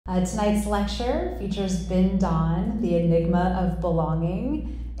Tonight's lecture features Binh Danh, the Enigma of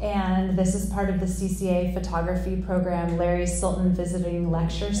Belonging, and this is part of the CCA photography program Larry Sultan Visiting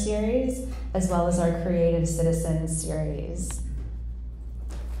Lecture Series, as well as our Creative Citizens series.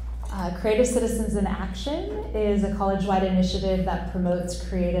 Creative Citizens in Action is a college-wide initiative that promotes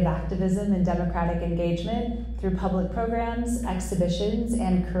creative activism and democratic engagement through public programs, exhibitions,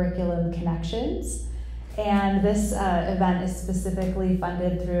 and curriculum connections. And this event is specifically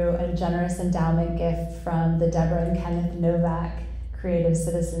funded through a generous endowment gift from the Deborah and Kenneth Novack Creative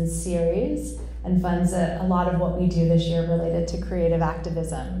Citizens series, and funds a lot of what we do this year related to creative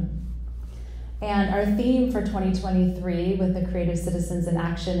activism. And our theme for 2023 with the Creative Citizens in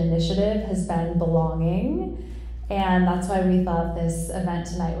Action initiative has been belonging. And that's why we thought this event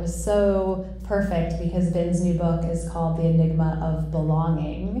tonight was so perfect, because Binh's new book is called The Enigma of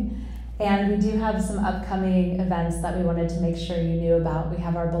Belonging. And we do have some upcoming events that we wanted to make sure you knew about. We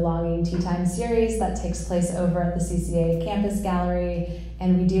have our Belonging Tea Time series that takes place over at the CCA Campus Gallery.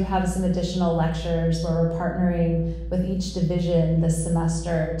 And we do have some additional lectures where we're partnering with each division this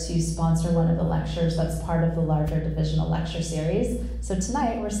semester to sponsor one of the lectures that's part of the larger divisional lecture series. So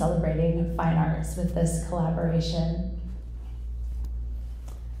tonight we're celebrating fine arts with this collaboration.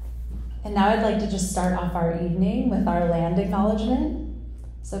 And now I'd like to just start off our evening with our land acknowledgement.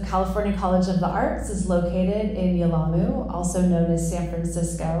 So California College of the Arts is located in Yelamu, also known as San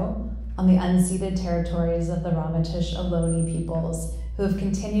Francisco, on the unceded territories of the Ramaytush Ohlone peoples, who have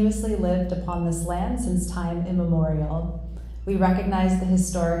continuously lived upon this land since time immemorial. We recognize the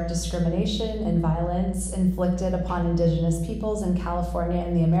historic discrimination and violence inflicted upon Indigenous peoples in California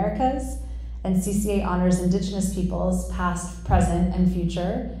and the Americas, and CCA honors Indigenous peoples, past, present, and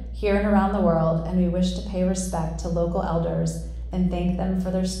future, here and around the world, and we wish to pay respect to local elders and thank them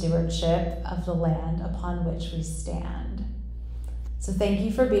for their stewardship of the land upon which we stand. So thank you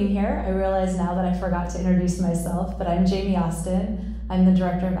for being here. I realize now that I forgot to introduce myself, but I'm Jamie Austin. I'm the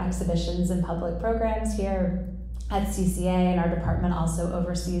Director of Exhibitions and Public Programs here at CCA, and our department also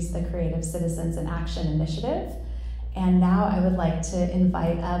oversees the Creative Citizens in Action initiative. And now I would like to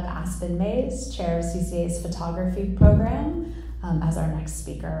invite up Aspen Mays, Chair of CCA's photography program, as our next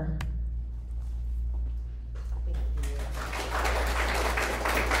speaker.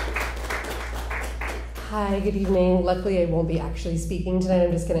 Hi, good evening. Luckily, I won't be actually speaking tonight.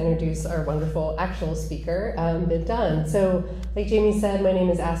 I'm just going to introduce our wonderful actual speaker, Binh Danh. So, like Jamie said, my name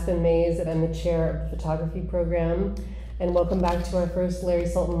is Aspen Mays, and I'm the chair of the photography program. And welcome back to our first Larry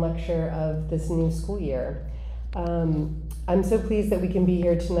Sultan lecture of this new school year. I'm so pleased that we can be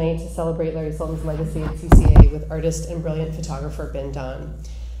here tonight to celebrate Larry Sultan's legacy at CCA with artist and brilliant photographer Binh Danh.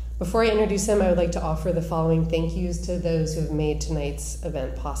 Before I introduce him, I would like to offer the following thank yous to those who have made tonight's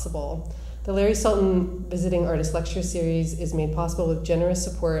event possible. The Larry Sultan Visiting Artist Lecture Series is made possible with generous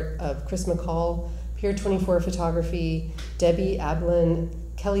support of Chris McCall, Pier 24 Photography, Debbie Ablin,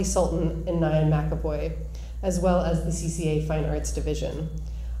 Kelly Sultan, and Nion McEvoy, as well as the CCA Fine Arts Division.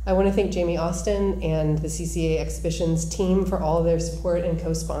 I want to thank Jamie Austin and the CCA Exhibitions team for all of their support in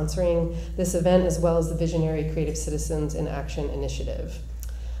co-sponsoring this event, as well as the visionary Creative Citizens in Action initiative.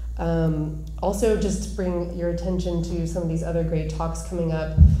 Also, just to bring your attention to some of these other great talks coming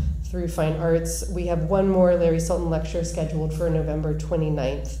up through Fine Arts, we have one more Larry Sultan lecture scheduled for November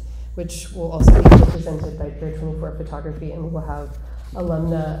 29th, which will also be presented by Pier 24 Photography, and we will have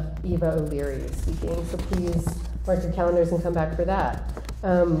alumna Eva O'Leary speaking. So please mark your calendars and come back for that.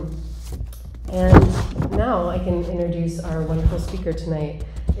 And now I can introduce our wonderful speaker tonight,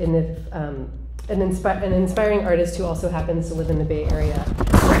 an inspiring artist who also happens to live in the Bay Area.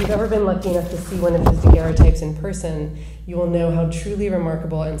 If you've ever been lucky enough to see one of his daguerreotypes in person, you will know how truly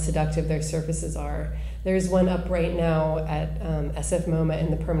remarkable and seductive their surfaces are. There's one up right now at SF MoMA in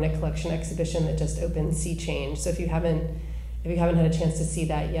the permanent collection exhibition that just opened, Sea Change. So if you haven't had a chance to see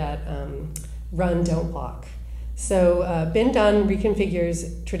that yet, run, don't walk. So Binh Danh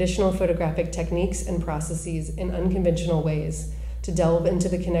reconfigures traditional photographic techniques and processes in unconventional ways to delve into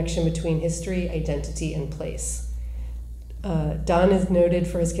the connection between history, identity, and place. Danh is noted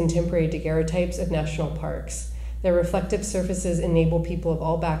for his contemporary daguerreotypes of national parks. Their reflective surfaces enable people of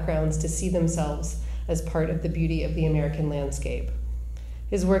all backgrounds to see themselves as part of the beauty of the American landscape.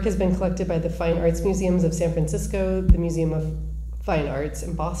 His work has been collected by the Fine Arts Museums of San Francisco, the Museum of Fine Arts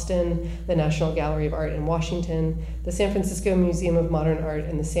in Boston, the National Gallery of Art in Washington, the San Francisco Museum of Modern Art,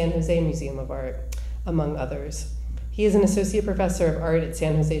 and the San José Museum of Art, among others. He is an associate professor of art at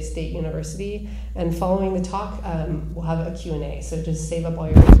San José State University, and following the talk, we'll have a Q&A, so just save up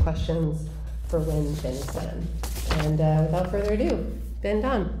all your questions for when Binh is done. And without further ado, Binh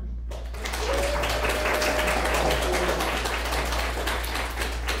Danh.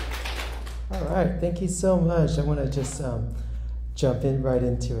 All right, thank you so much. I want to just jump in right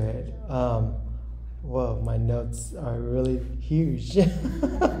into it. Whoa, my notes are really huge.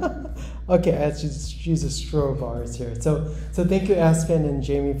 Okay, I just use the strobe bars here. So thank you, Aspen and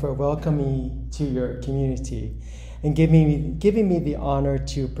Jamie, for welcoming me to your community and giving me the honor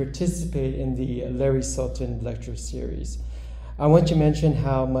to participate in the Larry Sultan lecture series. I want to mention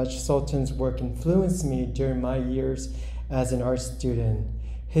how much Sultan's work influenced me during my years as an art student.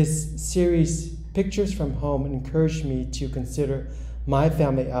 His series, Pictures from Home, encouraged me to consider my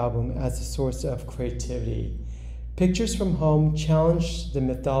family album as a source of creativity. Pictures from Home challenged the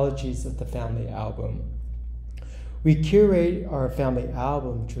mythologies of the family album. We curate our family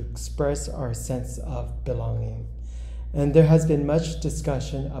album to express our sense of belonging. And there has been much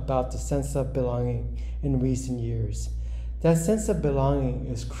discussion about the sense of belonging in recent years. That sense of belonging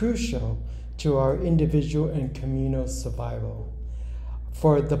is crucial to our individual and communal survival.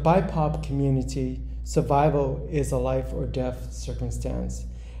 For the BIPOC community, survival is a life or death circumstance,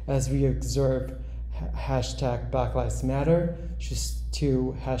 as we observe hashtag Black Lives Matter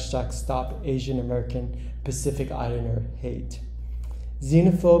to hashtag Stop Asian American Pacific Islander Hate.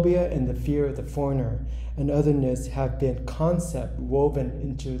 Xenophobia and the fear of the foreigner and otherness have been concepts woven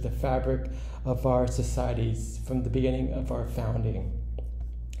into the fabric of our societies from the beginning of our founding.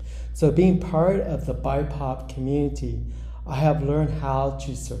 So being part of the BIPOC community, I have learned how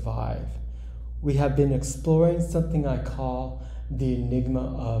to survive. We have been exploring something I call the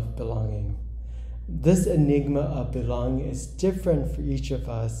enigma of belonging. This enigma of belonging is different for each of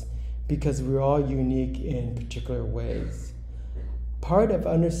us because we're all unique in particular ways. Part of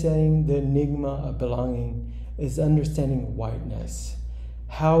understanding the enigma of belonging is understanding whiteness,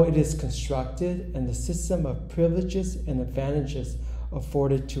 how it is constructed, and the system of privileges and advantages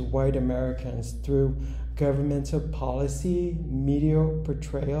afforded to white Americans through governmental policy, media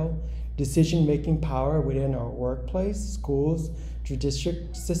portrayal, decision-making power within our workplace, schools, judicial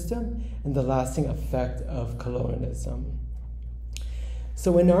system, and the lasting effect of colonialism.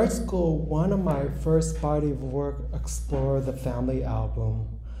 So in art school, one of my first body of work explored the family album.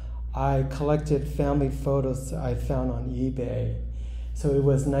 I collected family photos I found on eBay. So it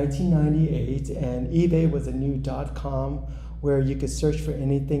was 1998, and eBay was a new .com where you could search for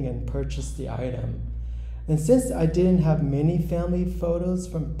anything and purchase the item. And since I didn't have many family photos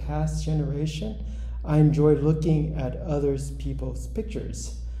from past generation, I enjoyed looking at other people's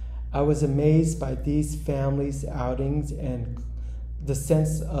pictures. I was amazed by these families' outings and the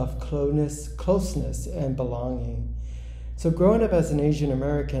sense of closeness and belonging. So growing up as an Asian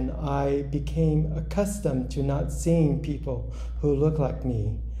American, I became accustomed to not seeing people who look like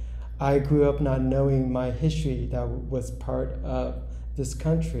me. I grew up not knowing my history that was part of this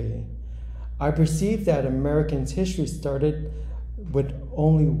country. I perceived that Americans' history started with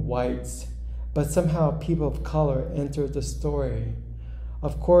only whites, but somehow people of color entered the story.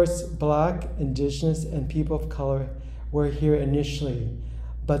 Of course, Black, Indigenous, and people of color were here initially,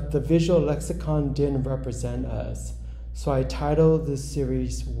 but the visual lexicon didn't represent us. So I titled this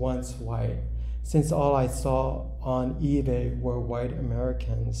series Once White, since all I saw on eBay were white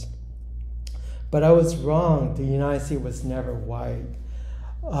Americans. But I was wrong. The United States was never white.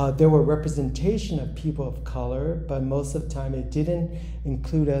 There were representation of people of color, but most of the time it didn't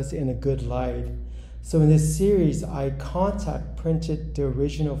include us in a good light. So in this series, I contact printed the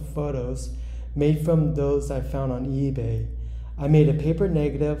original photos made from those I found on eBay. I made a paper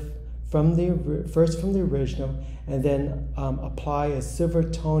negative first from the original, and then apply a silver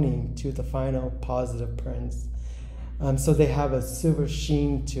toning to the final positive prints. So they have a silver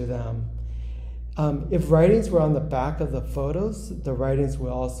sheen to them. If writings were on the back of the photos, the writings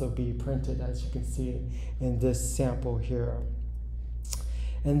will also be printed, as you can see in this sample here.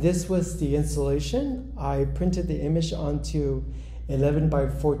 And this was the installation. I printed the image onto 11 by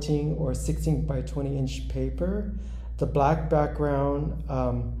 14 or 16 by 20 inch paper. The black background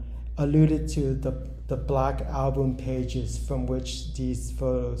alluded to the black album pages from which these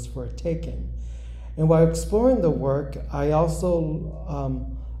photos were taken. And while exploring the work, I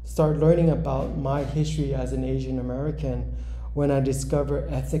also started learning about my history as an Asian American when I discovered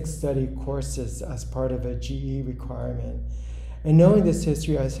ethnic study courses as part of a GE requirement. And knowing this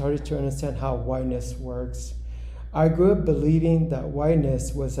history, I started to understand how whiteness works. I grew up believing that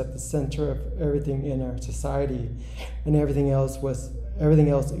whiteness was at the center of everything in our society, and everything else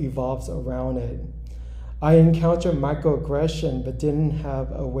evolves around it. I encountered microaggression, but didn't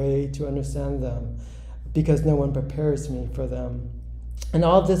have a way to understand them because no one prepares me for them. And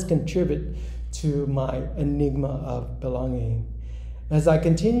all this contributed to my enigma of belonging. As I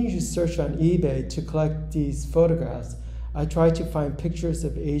continued to search on eBay to collect these photographs, I tried to find pictures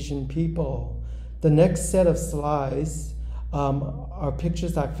of Asian people. The next set of slides are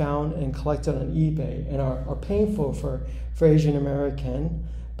pictures I found and collected on eBay and are painful for Asian American,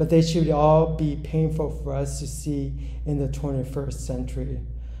 but they should all be painful for us to see in the 21st century.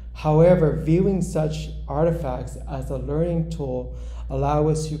 However, viewing such artifacts as a learning tool allow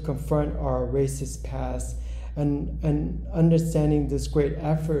us to confront our racist past and understanding this great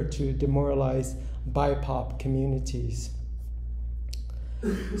effort to demoralize BIPOC communities.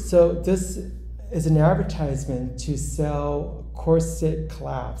 So this is an advertisement to sell corset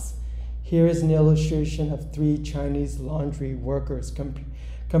clasps. Here is an illustration of 3 Chinese laundry workers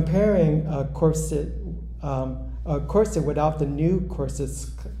comparing a corset without the new corset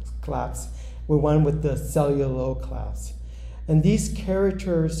clasps with one with the celluloid clasps. And these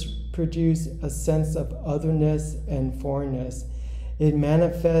characters produce a sense of otherness and foreignness. It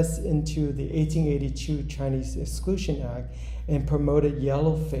manifests into the 1882 Chinese Exclusion Act and promoted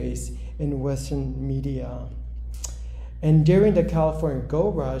yellowface in Western media. And during the California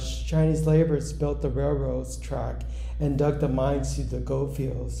gold rush, Chinese laborers built the railroads track and dug the mines to the gold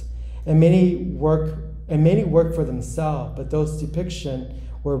fields. And many worked for themselves, but those depictions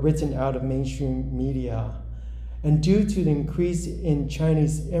were written out of mainstream media. And due to the increase in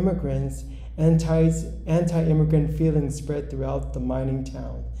Chinese immigrants, anti-immigrant feelings spread throughout the mining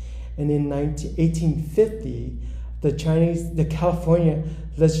town. And in 1850, the California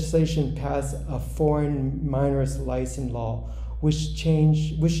legislation passed a foreign miners license law, which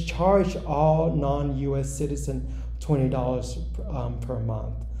charged all non-U.S. citizens $20 per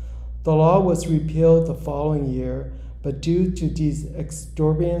month. The law was repealed the following year, but due to these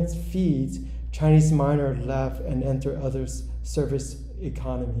exorbitant fees, Chinese miners left and entered other service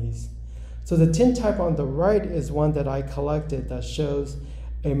economies. So the tintype on the right is one that I collected that shows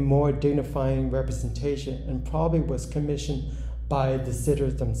a more dignifying representation and probably was commissioned by the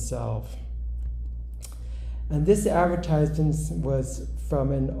sitters themselves. And this advertisement was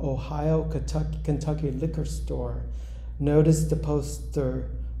from an Ohio, Kentucky liquor store. Notice the poster,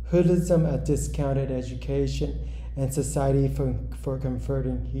 "Hoodism, a discounted education and society for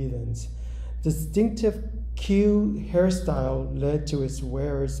converting heathens." Distinctive Q hairstyle led to its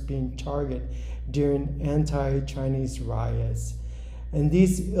wearers being targeted during anti-Chinese riots. And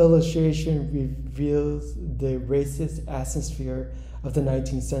this illustration reveals the racist atmosphere of the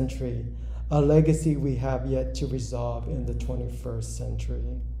 19th century, a legacy we have yet to resolve in the 21st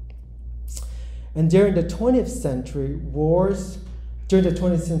century. And during the 20th century wars, the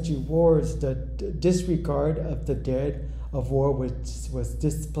disregard of the dead of war was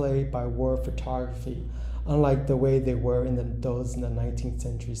displayed by war photography, unlike the way they were those in the 19th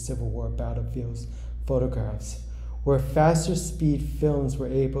century Civil War battlefields photographs, where faster speed films were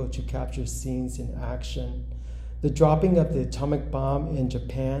able to capture scenes in action. The dropping of the atomic bomb in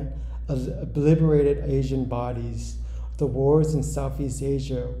Japan obliterated Asian bodies. The wars in Southeast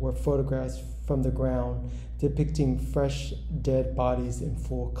Asia were photographs from the ground, depicting fresh dead bodies in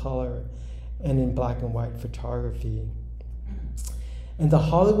full color and in black and white photography. And the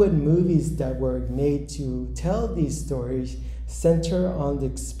Hollywood movies that were made to tell these stories center on the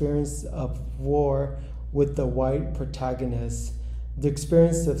experience of war with the white protagonists. The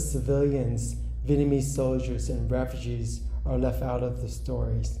experience of civilians, Vietnamese soldiers, and refugees are left out of the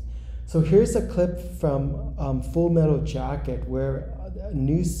stories. So here's a clip from Full Metal Jacket, where a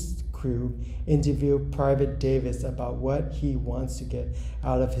news crew interviewed Private Davis about what he wants to get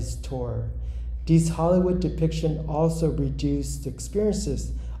out of his tour. These Hollywood depictions also reduce the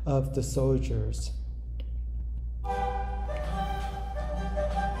experiences of the soldiers.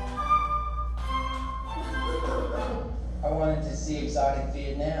 I wanted to see exotic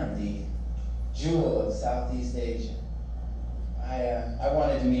Vietnam, the jewel of Southeast Asia. I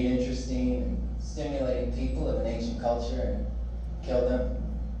wanted to meet interesting and stimulating people of an ancient culture and kill them.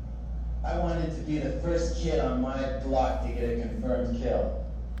 I wanted to be the first kid on my block to get a confirmed kill.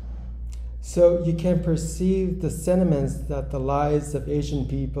 So you can perceive the sentiments that the lives of Asian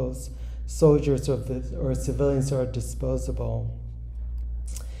peoples, soldiers or civilians, are disposable.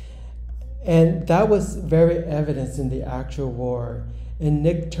 And that was very evident in the actual war. In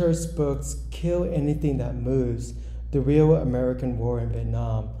Nick Tur's books, Kill Anything That Moves, The Real American War in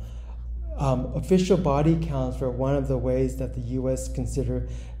Vietnam, official body counts were one of the ways that the U.S. considered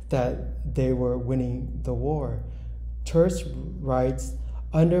that they were winning the war. Tur writes,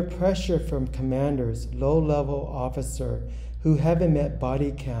 under pressure from commanders, low-level officers who haven't met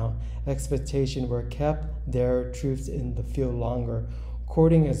body count expectation were kept their troops in the field longer,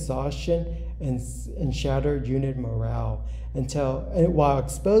 courting exhaustion and shattered unit morale while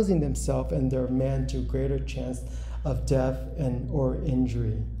exposing themselves and their men to greater chance of death and or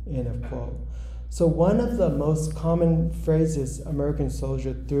injury, end of quote. So one of the most common phrases American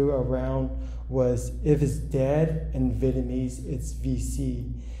soldiers threw around was, if it's dead, in Vietnamese, it's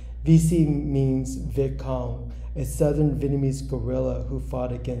VC. VC means Viet Cong, a southern Vietnamese guerrilla who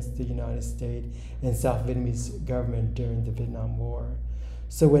fought against the United States and South Vietnamese government during the Vietnam War.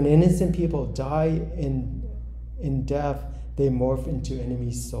 So when innocent people die in death, they morph into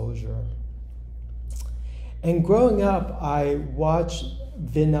enemy soldier. And growing up, I watched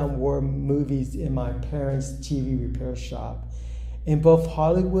Vietnam War movies in my parents' TV repair shop. In both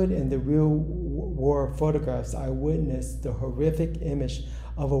Hollywood and the real war photographs, I witnessed the horrific image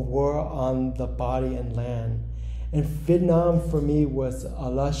of a war on the body and land. And Vietnam for me was a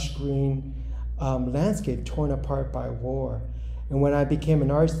lush green landscape torn apart by war. And when I became an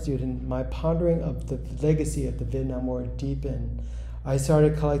art student, my pondering of the legacy of the Vietnam War deepened. I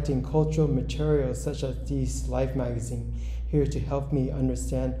started collecting cultural materials such as these Life magazine here to help me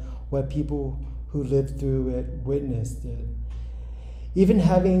understand what people who lived through it witnessed it. Even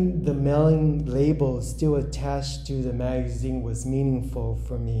having the mailing label still attached to the magazine was meaningful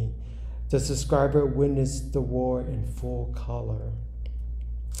for me. The subscriber witnessed the war in full color.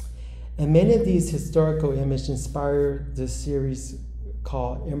 And many of these historical images inspired this series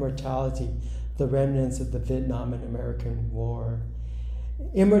called Immortality, the Remnants of the Vietnam and American War.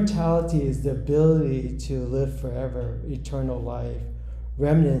 Immortality is the ability to live forever, eternal life.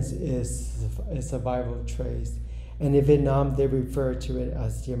 Remnants is a survival trace. And in Vietnam, they refer to it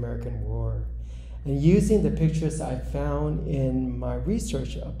as the American War. And using the pictures I found in my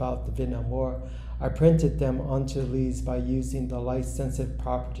research about the Vietnam War, I printed them onto leaves by using the light-sensitive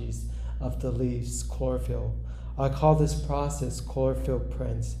properties of the leaves' chlorophyll. I call this process chlorophyll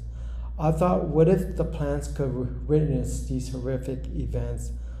prints. I thought, what if the plants could witness these horrific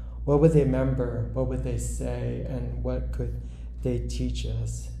events? What would they remember? What would they say? And what could they teach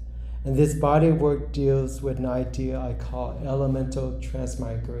us? And this body of work deals with an idea I call elemental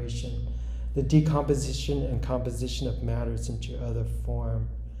transmigration, the decomposition and composition of matters into other form.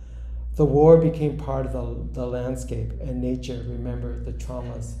 The war became part of the landscape, and nature remembered the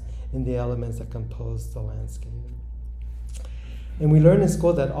traumas in the elements that compose the landscape. And we learn in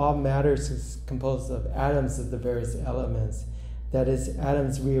school that all matters is composed of atoms of the various elements. That is,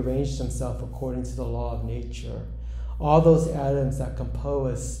 atoms rearrange themselves according to the law of nature. All those atoms that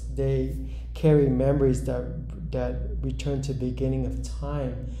compose, they carry memories that return to the beginning of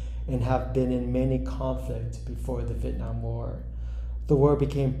time and have been in many conflicts before the Vietnam War. The war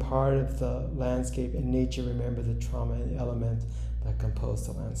became part of the landscape, and nature remembered the trauma and elements that compose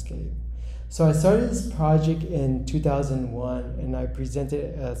the landscape. So I started this project in 2001, and I presented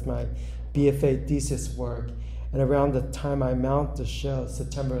it as my BFA thesis work. And around the time I mounted the show,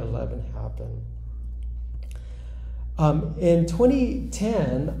 September 11 happened. In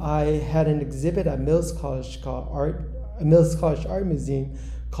 2010, I had an exhibit at Mills College Art Museum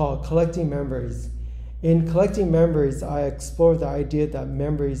called Collecting Memories. In Collecting Memories, I explored the idea that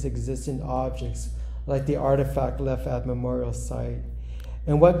memories exist in objects, like the artifact left at Memorial Site.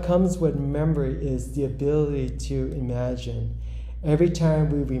 And what comes with memory is the ability to imagine. Every time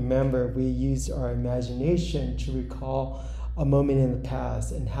we remember, we use our imagination to recall a moment in the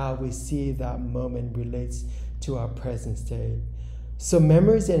past and how we see that moment relates to our present state. So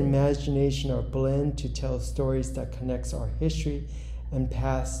memories and imagination are blend to tell stories that connects our history and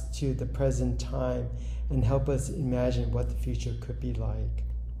past to the present time and help us imagine what the future could be like.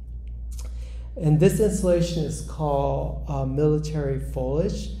 And this installation is called Military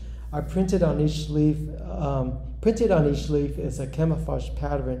Foliage. I printed on each leaf is a camouflage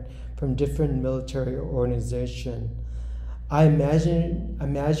pattern from different military organizations. I imagine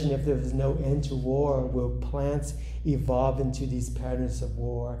if there was no end to war, will plants evolve into these patterns of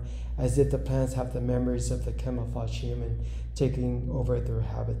war, as if the plants have the memories of the camouflage human taking over their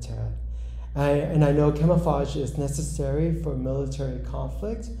habitat. And I know camouflage is necessary for military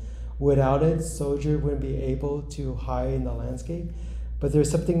conflict. Without it, soldiers wouldn't be able to hide in the landscape. But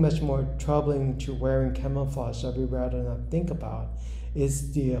there's something much more troubling to wearing camouflage that we rather not think about,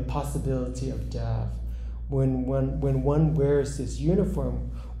 is the possibility of death. When one wears this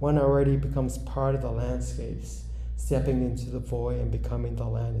uniform, one already becomes part of the landscapes, stepping into the void and becoming the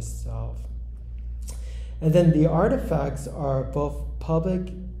land itself. And then the artifacts are both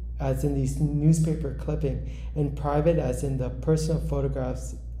public, as in these newspaper clipping, and private, as in the personal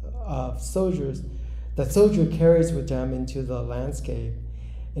photographs of soldiers that soldier carries with them into the landscape.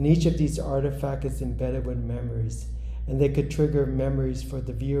 And each of these artifacts is embedded with memories, and they could trigger memories for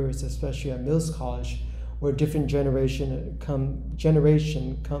the viewers, especially at Mills College, where different generation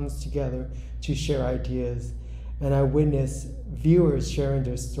comes together to share ideas. and I witnessed viewers sharing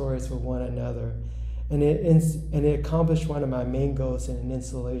their stories with one another. And it accomplished one of my main goals in an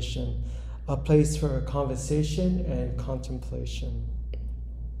installation, a place for conversation and contemplation.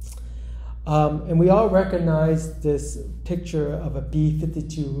 And we all recognize this picture of a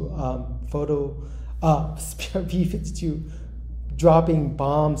B-52 B-52 dropping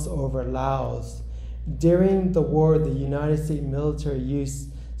bombs over Laos. During the war, the United States military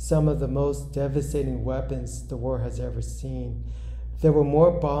used some of the most devastating weapons the war has ever seen. There were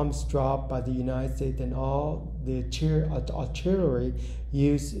more bombs dropped by the United States than all the artillery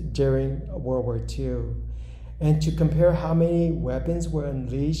used during World War II. And to compare how many weapons were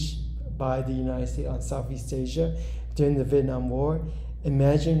unleashed by the United States on Southeast Asia during the Vietnam War,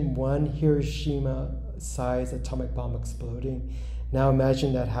 imagine one Hiroshima-sized atomic bomb exploding. Now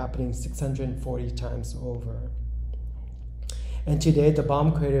imagine that happening 640 times over. And today the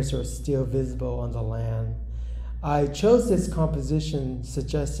bomb craters are still visible on the land. I chose this composition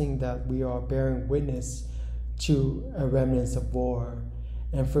suggesting that we are bearing witness to a remnants of war.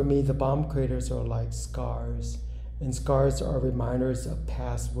 And for me, the bomb craters are like scars. And scars are reminders of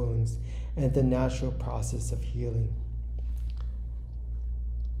past wounds and the natural process of healing.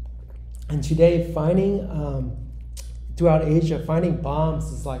 And today, throughout Asia, finding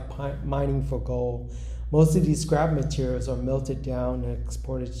bombs is like mining for gold. Most of these scrap materials are melted down and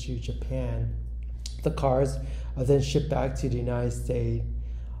exported to Japan. The cars are then shipped back to the United States.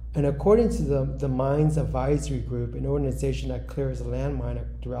 And according to the Mines Advisory Group, an organization that clears landmine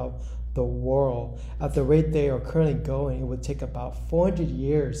throughout the world, at the rate they are currently going, it would take about 400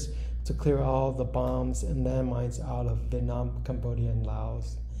 years to clear all the bombs and landmines out of Vietnam, Cambodia, and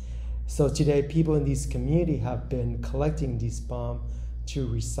Laos. So today, people in these communities have been collecting these bombs to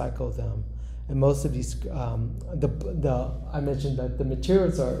recycle them. And most of these, I mentioned that the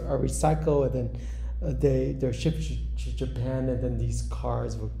materials are recycled, and then they're shipped to Japan, and then these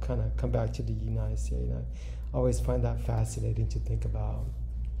cars will kind of come back to the United States. And I always find that fascinating to think about.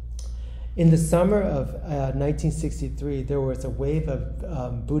 In the summer of 1963, there was a wave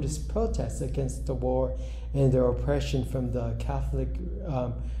of Buddhist protests against the war and their oppression from the Catholic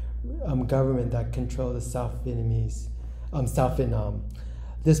government that controlled the South Vietnam.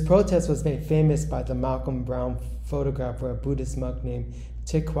 This protest was made famous by the Malcolm Brown photograph where a Buddhist monk named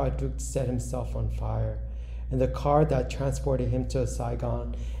Thich Quai Duc set himself on fire. And the car that transported him to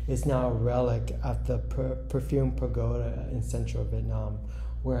Saigon is now a relic at the Perfume Pagoda in central Vietnam,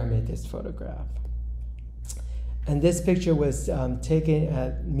 where I made this photograph. And this picture was taken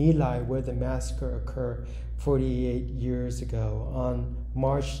at My Lai, where the massacre occurred 48 years ago. On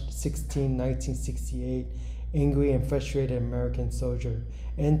March 16, 1968, angry and frustrated American soldiers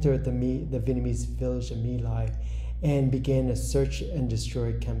entered the Vietnamese village of My Lai and began a search and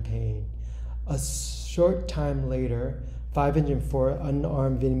destroy campaign. A short time later, 504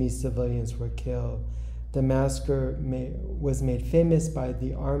 unarmed Vietnamese civilians were killed. The massacre was made famous by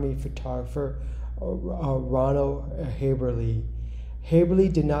the Army photographer Ronald Haberle.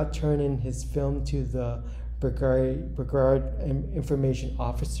 Haberle did not turn in his film to the Brigade Information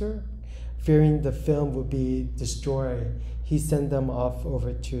Officer. Fearing the film would be destroyed, he sent them off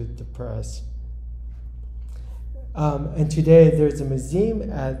over to the press. And today there's a museum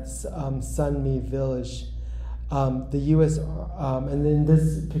at Sun Mi Village. The U.S. And in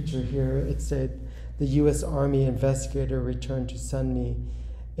this picture here, it said the U.S. Army investigator returned to Sun Mi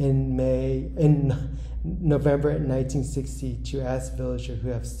in November 1960 to ask villagers who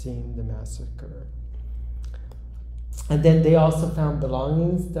have seen the massacre. And then they also found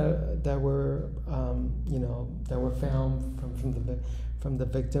belongings that were found from the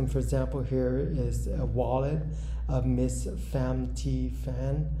victim. For example, here is a wallet of Miss Pham Thi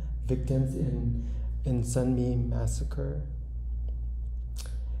Phan, victims in Sun Mi massacre.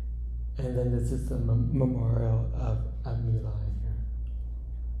 And then this is the memorial of My Lai here.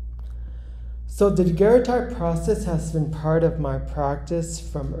 So the daguerreotype process has been part of my practice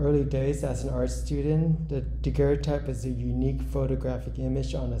from early days as an art student. The daguerreotype is a unique photographic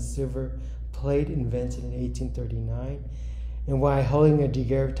image on a silver plate invented in 1839. And while holding a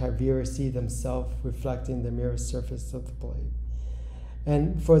daguerreotype, viewers see themselves reflecting the mirror surface of the plate.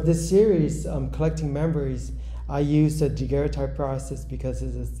 And for this series, Collecting Memories, I use the daguerreotype process because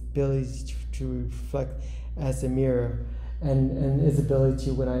of its ability to reflect as a mirror, and its ability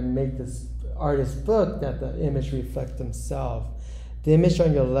to, when I make this artist book, that the image reflects themselves. The image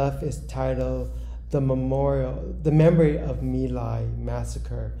on your left is titled The Memory of My Lai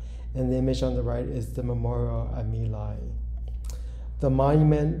Massacre, and the image on the right is The Memorial of My Lai. The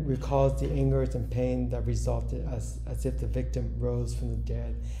monument recalls the angers and pain that resulted as if the victim rose from the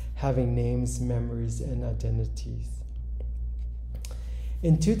dead, having names, memories, and identities.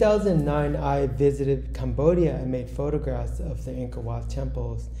 In 2009, I visited Cambodia and made photographs of the Angkor Wat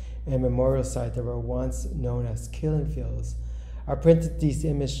temples and memorial sites that were once known as killing fields. I printed these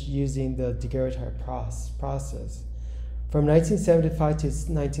images using the daguerreotype process. From 1975 to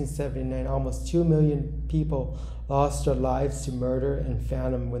 1979, almost 2 million people lost their lives to murder and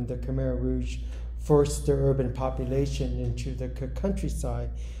famine when the Khmer Rouge forced the urban population into the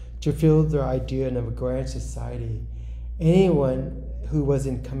countryside to fuel their idea of a grand society. Anyone who was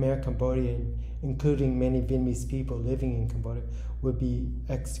in Khmer Cambodia, including many Vietnamese people living in Cambodia, would be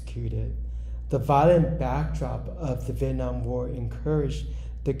executed. The violent backdrop of the Vietnam War encouraged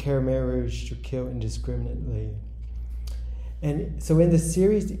the Khmer Rouge to kill indiscriminately. And so in the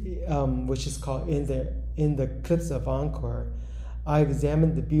series, which is called In the Cliffs of Angkor, I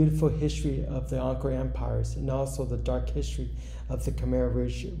examined the beautiful history of the Angkor empires and also the dark history of the Khmer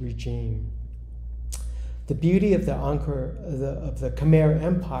Rouge regime. The beauty of the Khmer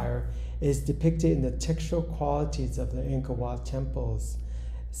Empire is depicted in the textural qualities of the Angkor Wat temples.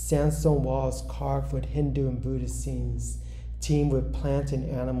 Sandstone walls carved with Hindu and Buddhist scenes, teamed with plant and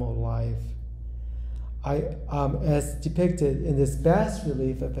animal life. As depicted in this bas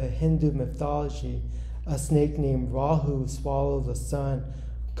relief of a Hindu mythology, a snake named Rahu swallowed the sun,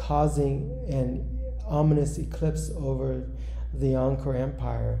 causing an ominous eclipse over the Angkor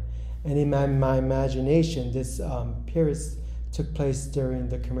Empire. And in my imagination, this period took place during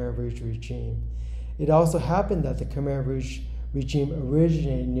the Khmer Rouge regime. It also happened that the Khmer Rouge regime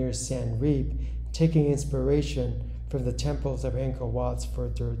originated near Siem Reap, taking inspiration from the temples of Angkor Wat for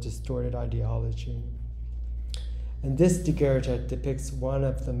their distorted ideology. And this daguerreotype depicts one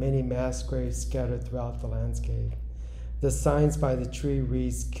of the many mass graves scattered throughout the landscape. The signs by the tree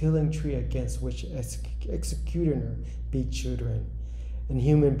reads, "Killing tree against which executioner beat children." And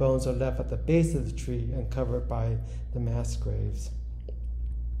human bones are left at the base of the tree and covered by the mass graves.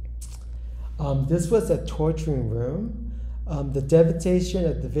 This was a torturing room. The devastation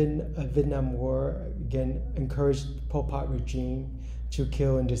of the Vietnam War again encouraged Pol Pot regime to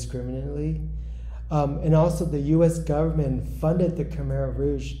kill indiscriminately. And also the U.S. government funded the Khmer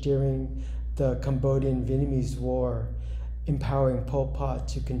Rouge during the Cambodian-Vietnamese War, empowering Pol Pot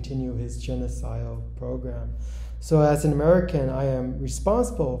to continue his genocidal program. So as an American, I am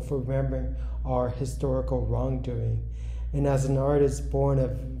responsible for remembering our historical wrongdoing. And as an artist born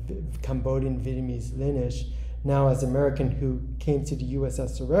of Cambodian-Vietnamese lineage, now as an American who came to the U.S.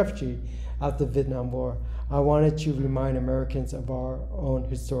 as a refugee after the Vietnam War, I wanted to remind Americans of our own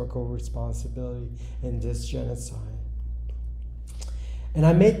historical responsibility in this genocide. And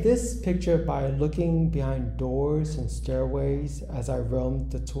I made this picture by looking behind doors and stairways as I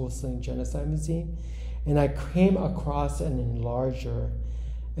roamed the Tulsa Genocide Museum, and I came across an enlarger.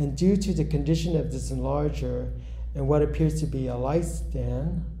 And due to the condition of this enlarger and what appears to be a light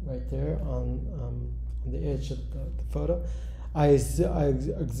stand right there on the edge of the photo, I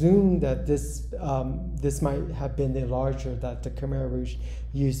assumed that this might have been the enlarger that the Khmer Rouge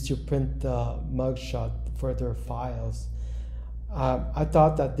used to print the mugshot for their files. I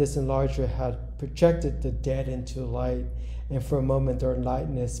thought that this enlarger had projected the dead into light, and for a moment their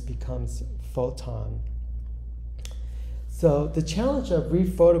lightness becomes photon. So the challenge of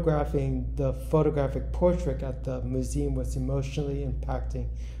rephotographing the photographic portrait at the museum was emotionally impacting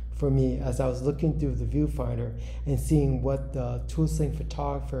for me as I was looking through the viewfinder and seeing what the Tulsa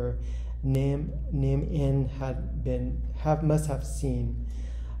photographer Nam In must have seen.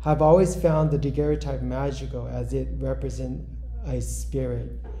 I've always found the daguerreotype magical as it represents a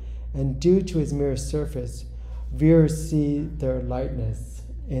spirit, and due to its mirror surface, viewers see their lightness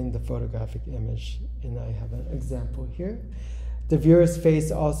in the photographic image. And I have an example here. The viewer's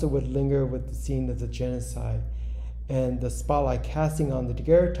face also would linger with the scene of the genocide, and the spotlight casting on the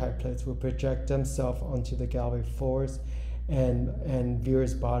daguerreotype plates will project themselves onto the gallery floors and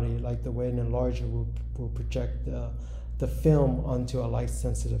viewer's body, like the way an enlarger will project the film onto a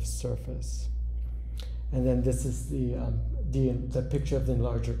light-sensitive surface. And then this is the picture of the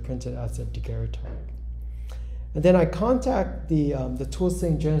enlarger printed as a daguerreotype. And then I contact the Tulsa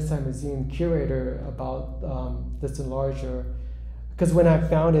Genocide Museum curator about this enlarger, because when I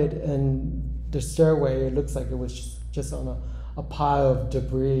found it in the stairway, it looks like it was just on a pile of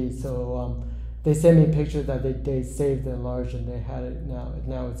debris. So they sent me a picture that they saved the enlarger and they had it now.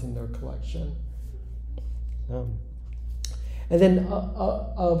 Now it's in their collection. And then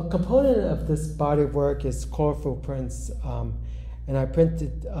a component of this body of work is colorful prints. And I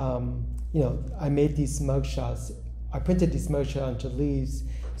printed, I made these mugshots I printed these mochi onto leaves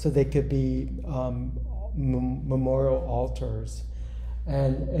so they could be memorial altars.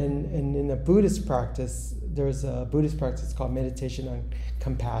 And in a Buddhist practice, there's a Buddhist practice called meditation on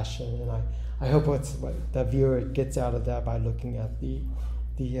compassion, and I hope what the viewer gets out of that by looking at the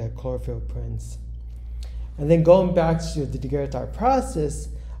chlorophyll prints. And then going back to the daguerreotype process,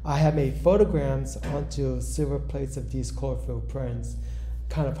 I have made photograms onto silver plates of these chlorophyll prints,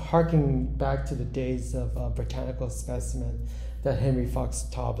 kind of harking back to the days of botanical specimen that Henry Fox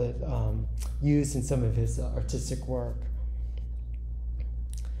Talbot used in some of his artistic work.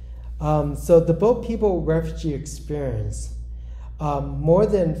 So the Boat People refugee experience. More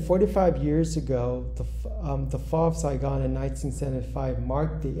than 45 years ago, the fall of Saigon in 1975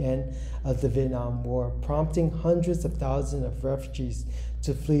 marked the end of the Vietnam War, prompting hundreds of thousands of refugees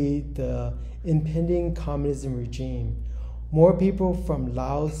to flee the impending communism regime. More people from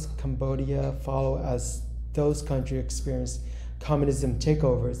Laos, Cambodia follow as those countries experienced communism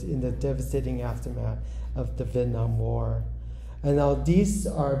takeovers in the devastating aftermath of the Vietnam War. And now these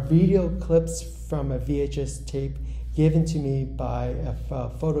are video clips from a VHS tape given to me by a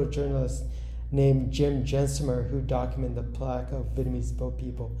photojournalist named Jim Jensimer, who documented the plague of Vietnamese boat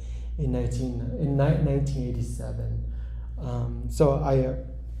people in 1987. So I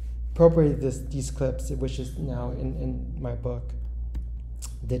appropriated these clips, which is now in my book,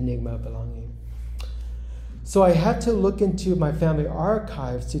 The Enigma of Belonging. So I had to look into my family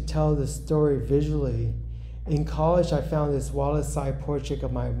archives to tell the story visually. In college, I found this wall-side portrait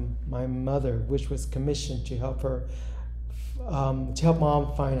of my mother, which was commissioned to help her, to help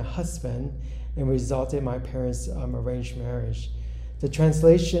mom find a husband, and resulted in my parents' arranged marriage. The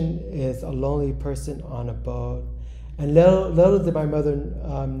translation is a lonely person on a boat. And little did my mother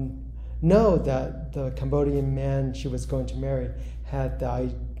know that the Cambodian man she was going to marry had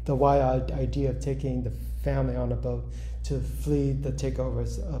the wild idea of taking the family on a boat to flee the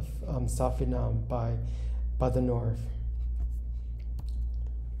takeovers of South Vietnam by the north.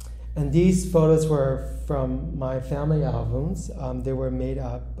 And these photos were from my family albums. They were made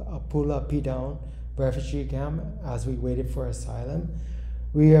at Pula Pidong refugee camp as we waited for asylum.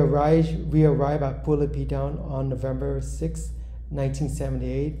 We arrived at Pula Pidong on November 6,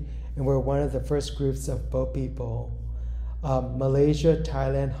 1978, and were one of the first groups of boat people. Malaysia,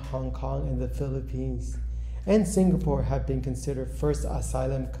 Thailand, Hong Kong, and the Philippines, and Singapore have been considered first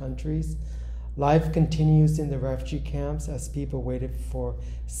asylum countries. Life continues in the refugee camps as people waited for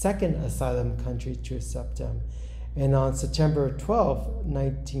second asylum country to accept them. And on September 12,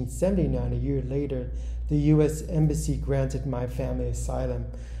 1979, a year later, the U.S. Embassy granted my family asylum.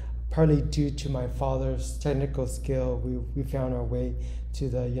 Partly due to my father's technical skill, we found our way to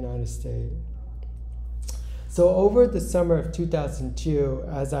the United States. So over the summer of 2002,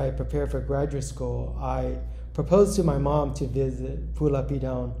 as I prepared for graduate school, I proposed to my mom to visit Pula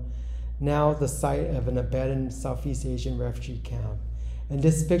Pidong, now the site of an abandoned Southeast Asian refugee camp. And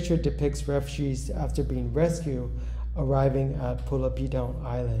this picture depicts refugees after being rescued arriving at Pula Pidong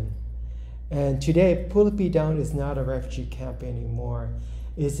Island. And today, Pula Pidong is not a refugee camp anymore.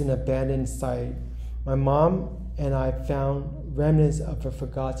 It's an abandoned site. My mom and I found remnants of a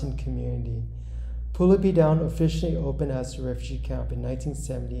forgotten community. Pula Pidong officially opened as a refugee camp in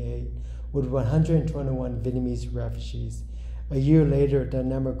 1978 with 121 Vietnamese refugees. A year later, the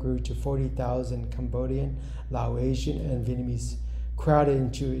number grew to 40,000 Cambodian, Laotian, and Vietnamese crowded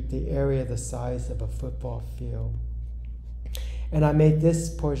into the area the size of a football field. And I made this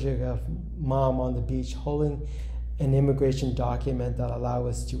portrait of mom on the beach holding an immigration document that allowed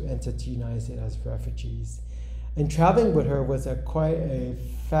us to enter the United States as refugees. And traveling with her was quite a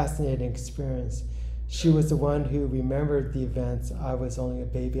fascinating experience. She was the one who remembered the events. I was only a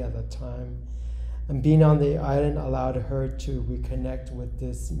baby at the time. And being on the island allowed her to reconnect with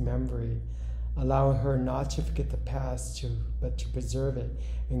this memory, allowing her not to forget the past, but to preserve it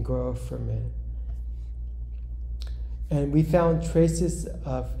and grow from it. And we found traces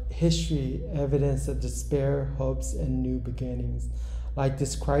of history, evidence of despair, hopes, and new beginnings, like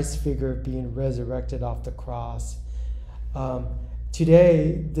this Christ figure being resurrected off the cross.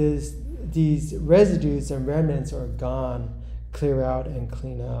 Today, these residues and remnants are gone, clear out and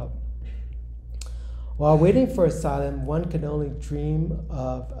clean up. While waiting for asylum, one can only dream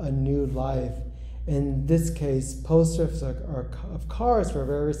of a new life. In this case, posters of cars were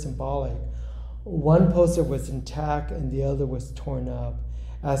very symbolic. One poster was intact and the other was torn up.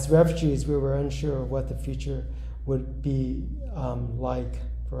 As refugees, we were unsure what the future would be like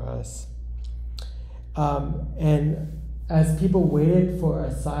for us. And as people waited for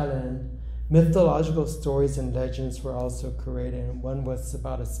asylum, mythological stories and legends were also created. And one was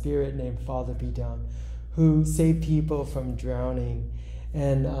about a spirit named Father Bidang, who saved people from drowning.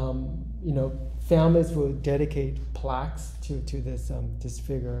 And families will dedicate plaques to this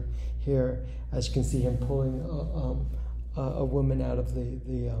figure here, as you can see him pulling a woman out of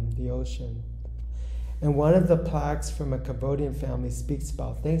the ocean. And one of the plaques from a Cambodian family speaks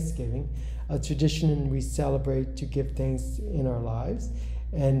about Thanksgiving, a tradition we celebrate to give thanks in our lives.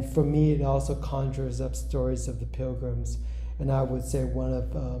 And for me, it also conjures up stories of the Pilgrims, and I would say one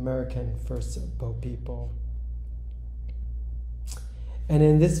of American first boat people. And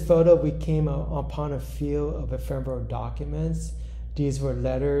in this photo, we came upon a field of ephemeral documents. These were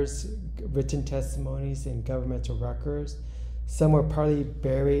letters, written testimonies, and governmental records. Some were partly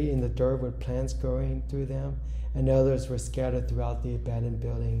buried in the dirt with plants growing through them, and others were scattered throughout the abandoned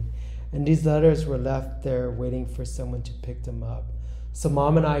building. And these letters were left there waiting for someone to pick them up. So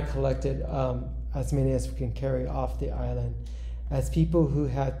Mom and I collected as many as we can carry off the island. As people who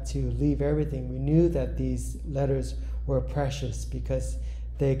had to leave everything, we knew that these letters were precious because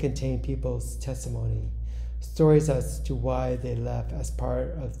they contained people's testimony, stories as to why they left as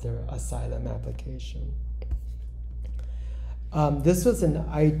part of their asylum application. This was an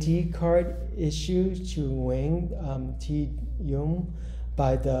ID card issued to Nguyen Thi Yung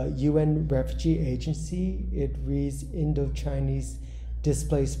by the UN Refugee Agency. It reads Indo-Chinese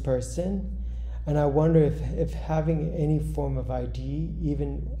displaced person. And I wonder if having any form of ID,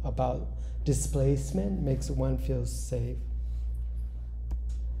 even about displacement, makes one feel safe.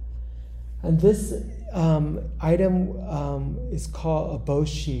 And this item is called a boat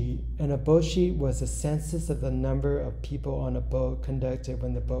sheet. And a boat sheet was a census of the number of people on a boat conducted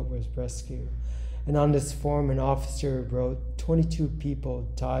when the boat was rescued. And on this form, an officer wrote 22 people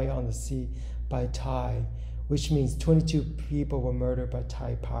died on the sea by Thai, which means 22 people were murdered by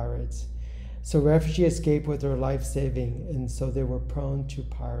Thai pirates. So refugees escaped with their life saving, and so they were prone to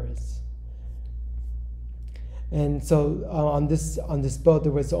pirates. And so on this boat,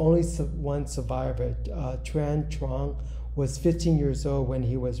 there was only one survivor. Tran Truong was 15 years old when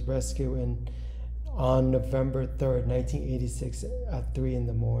he was rescued on November 3rd, 1986 at 3 in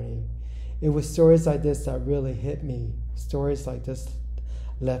the morning. It was stories like this that really hit me. Stories like this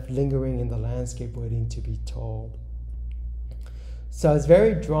left lingering in the landscape waiting to be told. So I was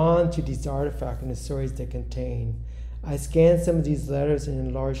very drawn to these artifacts and the stories they contain. I scanned some of these letters and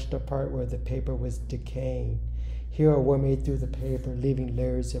enlarged the part where the paper was decaying. Here a worm ate through the paper, leaving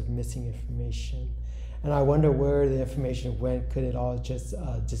layers of missing information. And I wonder where the information went. Could it all just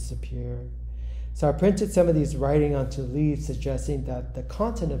disappear? So I printed some of these writing onto leaves, suggesting that the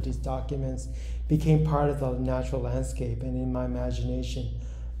content of these documents became part of the natural landscape, and in my imagination,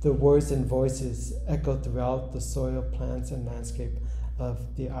 the words and voices echoed throughout the soil, plants, and landscape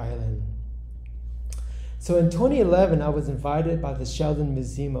of the island. So in 2011, I was invited by the Sheldon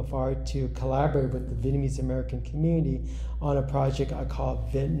Museum of Art to collaborate with the Vietnamese American community on a project I called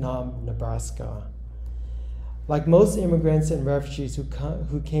Vietnam, Nebraska. Like most immigrants and refugees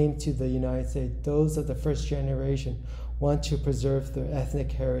who came to the United States, those of the first generation want to preserve their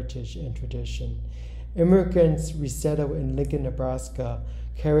ethnic heritage and tradition. Immigrants resettled in Lincoln, Nebraska,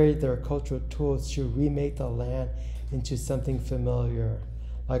 carried their cultural tools to remake the land into something familiar,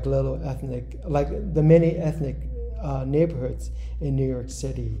 like the many ethnic neighborhoods in New York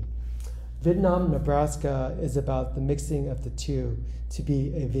City. Vietnam, Nebraska is about the mixing of the two to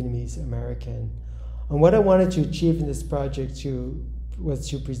be a Vietnamese American. And what I wanted to achieve in this project was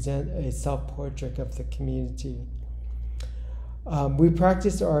to present a self-portrait of the community. We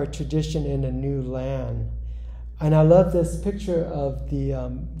practiced our tradition in a new land. And I love this picture of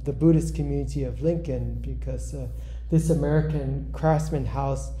the Buddhist community of Lincoln, because this American craftsman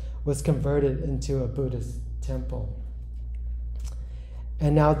house was converted into a Buddhist temple.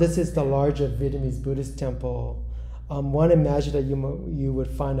 And now this is the larger Vietnamese Buddhist temple. One imagine that you would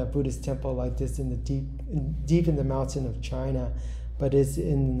find a Buddhist temple like this in the deep in the mountain of China, but it's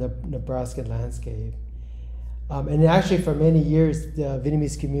in the Nebraska landscape. And actually, for many years, the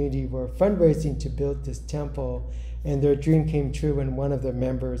Vietnamese community were fundraising to build this temple, and their dream came true when one of their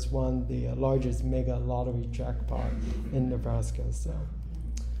members won the largest mega lottery jackpot in Nebraska. So,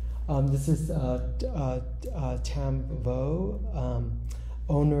 this is Tam Vo,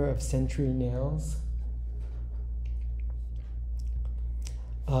 owner of Century Nails.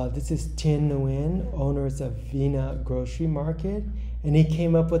 This is Tien Nguyen, owners of Vina Grocery Market. And he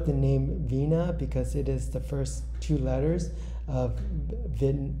came up with the name Vina because it is the first two letters of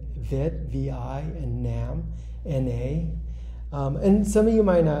Vit, V-I, and Nam, N-A. And some of you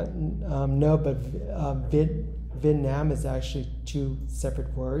might not know, but Vietnam is actually two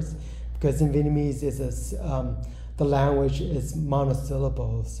separate words, because in Vietnamese the language is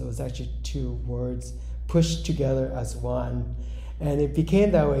monosyllable, so it's actually two words pushed together as one. And it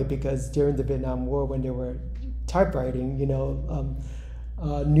became that way because during the Vietnam War, when they were typewriting,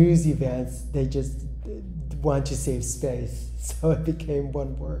 news events, they just wanted to save space. So it became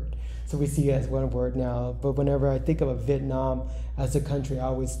one word. So we see it as one word now. But whenever I think of Vietnam as a country, I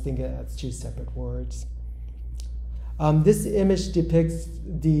always think of it as two separate words. This image depicts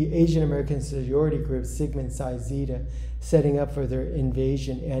the Asian American sorority group Sigma Psi Zeta setting up for their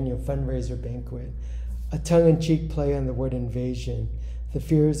invasion annual fundraiser banquet. A tongue-in-cheek play on the word invasion, the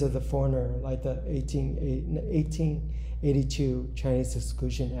fears of the foreigner, like the 1882 Chinese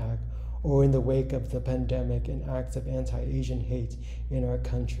Exclusion Act, or in the wake of the pandemic and acts of anti-Asian hate in our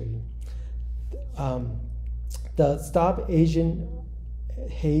country. The Stop Asian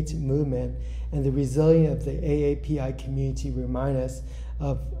Hate movement and the resilience of the AAPI community remind us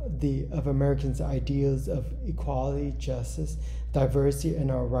of Americans' ideals of equality, justice, diversity, and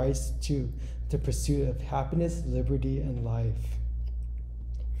our rights to the pursuit of happiness, liberty, and life.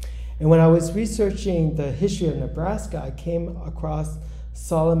 And when I was researching the history of Nebraska, I came across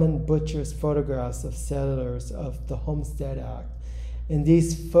Solomon Butcher's photographs of settlers of the Homestead Act. In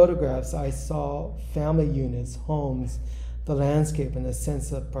these photographs, I saw family units, homes, the landscape, and a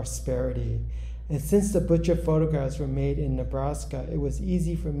sense of prosperity. And since the Butcher photographs were made in Nebraska, it was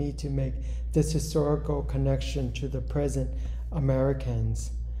easy for me to make this historical connection to the present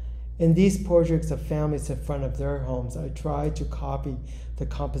Americans. In these portraits of families in front of their homes, I tried to copy the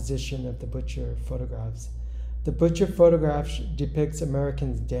composition of the Butcher photographs. The Butcher photograph depicts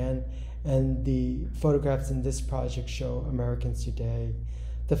Americans then, and the photographs in this project show Americans today.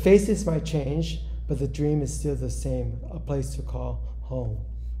 The faces might change, but the dream is still the same, a place to call home.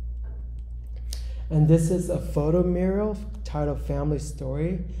 And this is a photo mural titled Family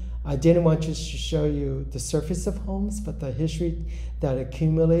Story. I didn't want just to show you the surface of homes, but the history that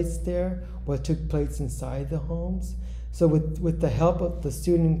accumulates there, what took place inside the homes. So with the help of the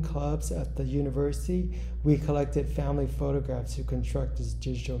student clubs at the university, we collected family photographs to construct this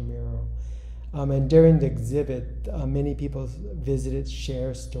digital mural. And during the exhibit, many people visited,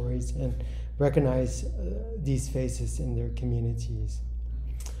 shared stories, and recognized these faces in their communities.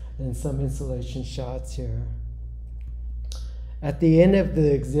 And some installation shots here. At the end of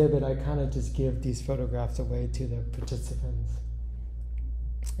the exhibit, I kind of just give these photographs away to the participants.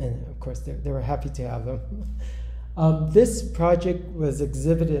 And of course, they were happy to have them. This project was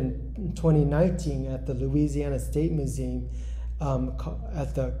exhibited in 2019 at the Louisiana State Museum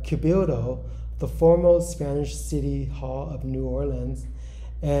at the Cabildo, the former Spanish City Hall of New Orleans,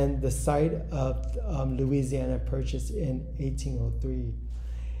 and the site of Louisiana Purchase in 1803.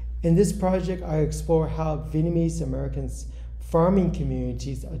 In this project, I explore how Vietnamese Americans farming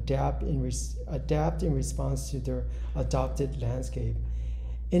communities adapt in response to their adopted landscape.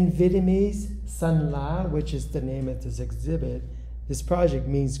 In Vietnamese, San La, which is the name of this exhibit, this project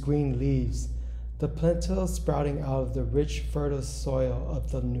means green leaves, the plantain sprouting out of the rich, fertile soil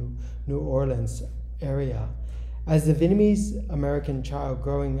of the New Orleans area. As a Vietnamese American child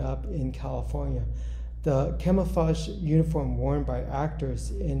growing up in California, the camouflage uniform worn by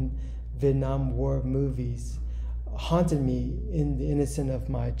actors in Vietnam War movies haunted me in the innocence of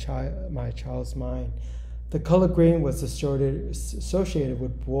my child's mind. The color green was associated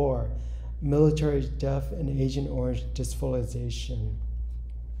with war, military death, and Agent Orange disfoliation.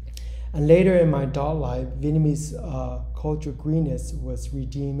 And later in my adult life, Vietnamese cultural greenness was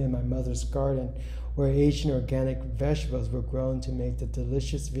redeemed in my mother's garden, where Asian organic vegetables were grown to make the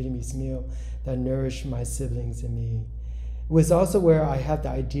delicious Vietnamese meal that nourished my siblings and me. It was also where I had the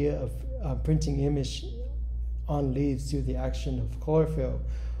idea of printing image on leaves through the action of chlorophyll,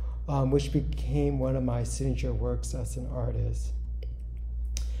 which became one of my signature works as an artist.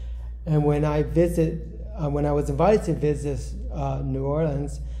 And when I was invited to visit New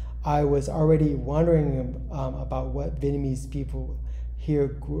Orleans, I was already wondering about what Vietnamese people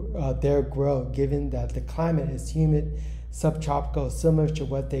there grow, given that the climate is humid, subtropical, similar to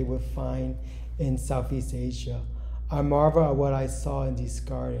what they would find in Southeast Asia. I marvel at what I saw in this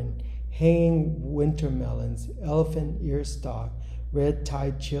garden: hanging winter melons, elephant ear stalk,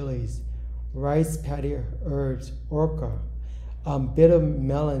 red-tide chilies, rice paddy herbs, okra, bitter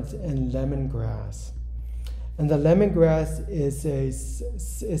melons, and lemongrass. And the lemongrass is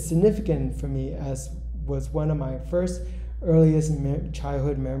significant for me, as was one of my first earliest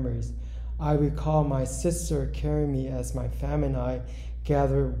childhood memories. I recall my sister carrying me as my family and I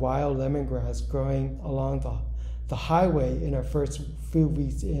gathered wild lemongrass growing along the highway in our first few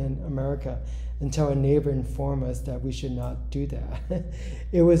weeks in America, until a neighbor informed us that we should not do that.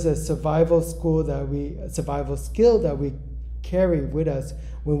 It was a survival skill that we carry with us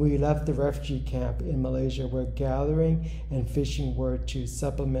when we left the refugee camp in Malaysia, where gathering and fishing were to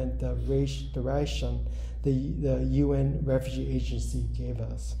supplement the ration the UN Refugee Agency gave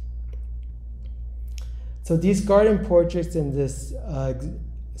us. So these garden portraits in this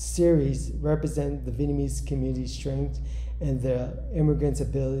series represent the Vietnamese community's strength and the immigrants'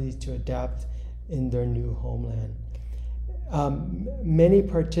 ability to adapt in their new homeland. Many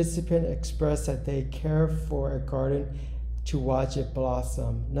participants expressed that they care for a garden to watch it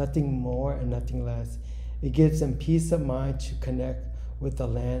blossom, nothing more and nothing less. It gives them peace of mind to connect with the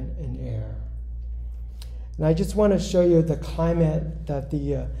land and air. And I just want to show you the climate that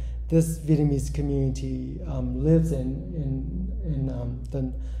this Vietnamese community lives in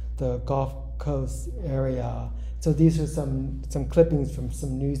the Gulf Coast area. So these are some clippings from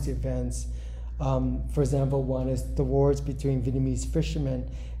some news events. For example, one is the wars between Vietnamese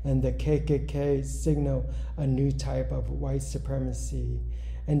fishermen and the KKK signal a new type of white supremacy.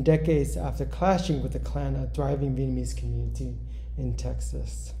 And decades after clashing with the Klan, a thriving Vietnamese community in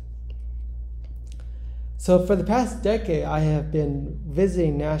Texas. So for the past decade, I have been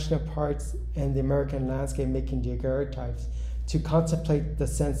visiting national parks and the American landscape, making daguerreotypes to contemplate the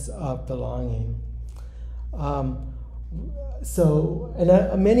sense of belonging. Many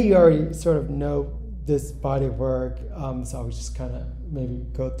of you already sort of know this body of work, so I'll just kind of maybe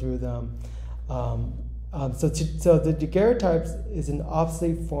go through them. So the daguerreotypes is an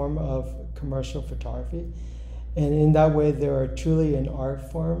obsolete form of commercial photography, and in that way they are truly an art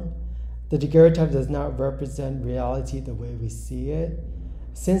form. The daguerreotype does not represent reality the way we see it.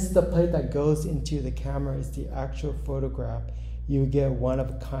 Since the plate that goes into the camera is the actual photograph, you get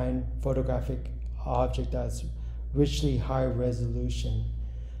one-of-a-kind photographic object that's richly high resolution.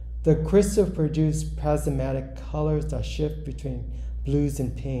 The crystal produce prismatic colors that shift between blues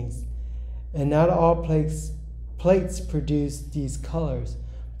and pinks. And not all plates produce these colors,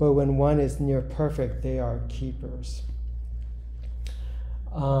 but when one is near perfect, they are keepers.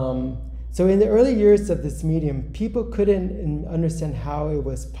 So in the early years of this medium, people couldn't understand how it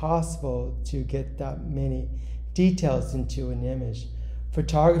was possible to get that many details into an image.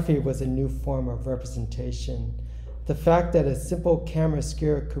 Photography was a new form of representation. The fact that a simple camera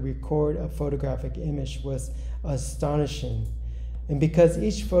skewer could record a photographic image was astonishing. And because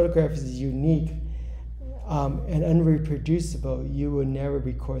each photograph is unique and unreproducible, you will never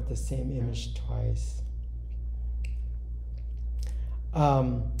record the same image twice.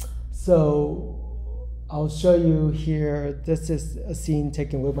 So I'll show you here, this is a scene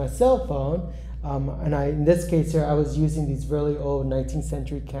taken with my cell phone. In this case here, I was using these really old 19th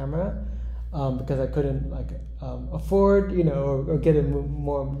century camera because I couldn't afford, or get a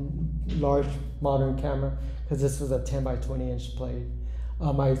more large modern camera, because this was a 10 by 20 inch plate.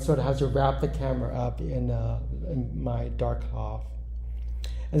 I sort of had to wrap the camera up in my dark cloth.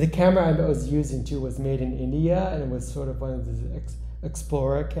 And the camera I was using too was made in India, and it was sort of one of the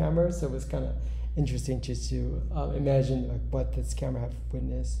Explorer cameras, so it was kind of interesting just to imagine what this camera had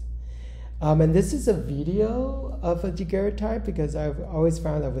witnessed. And this is a video of a daguerreotype, because I've always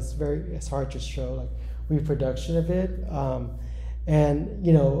found that it's hard to show reproduction of it.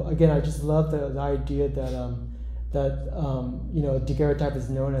 Again, I just love the idea that daguerreotype is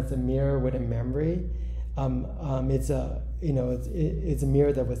known as a mirror with a memory. It's a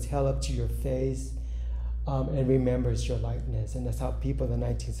mirror that was held up to your face and remembers your likeness, and that's how people in the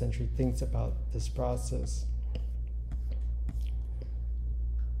 19th century thinks about this process.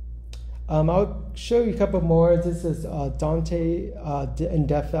 I'll show you a couple more. This is Dante in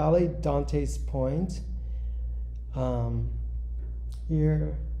Death Valley, Dante's Point.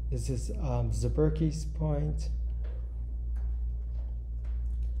 Here is this Zaburki's Point.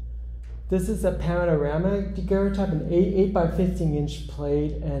 This is a panoramic daguerreotype, an 8 by 15 inch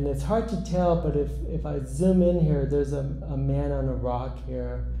plate, and it's hard to tell, but if I zoom in here, there's a man on a rock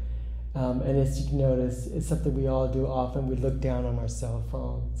here. And as you can notice, it's something we all do often. We look down on our cell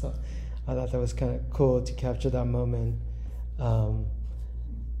phone. So I thought that was kind of cool to capture that moment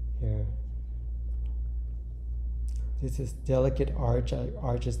here. This is Delicate Arch at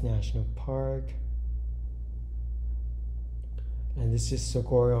Arches National Park. And this is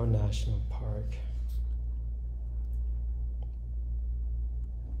Socorro National Park.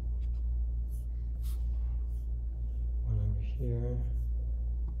 One over here.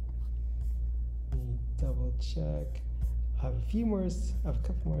 Let me double check. I have a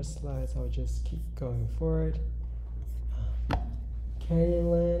couple more slides. I'll just keep going forward.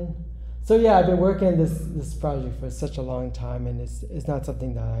 Canyonland. So yeah, I've been working on this project for such a long time, and it's not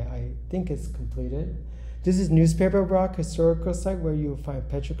something that I think is completed. This is Newspaper Rock Historical Site, where you will find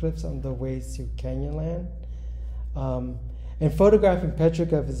petroglyphs on the way to Canyonland. And And photographing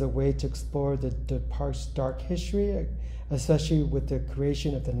petroglyph is a way to explore the park's dark history, especially with the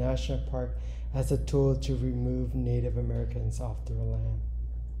creation of the national park as a tool to remove Native Americans off their land.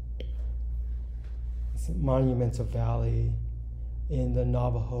 It's a monumental valley in the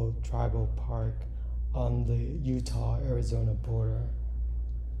Navajo Tribal Park on the Utah-Arizona border.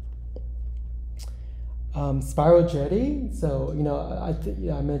 Spiral jetty. So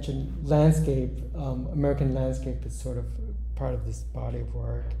I mentioned landscape. American landscape is sort of part of this body of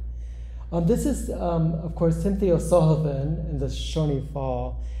work. This is, of course, Timothy O'Sullivan in the Shoshone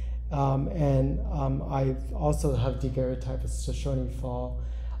Fall, and I also have daguerreotype of Shoshone Fall.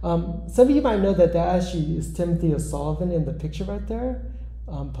 Some of you might know that actually is Timothy O'Sullivan in the picture right there,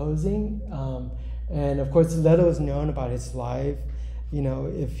 posing. And of course, little is known about his life.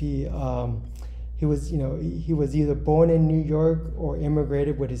 If he was either born in New York or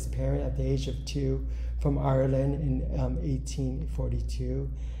immigrated with his parents at the age of 2 from Ireland in 1842,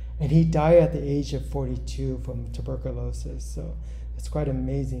 and he died at the age of 42 from tuberculosis. So it's quite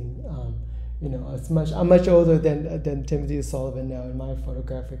amazing. I'm much older than Timothy O'Sullivan now in my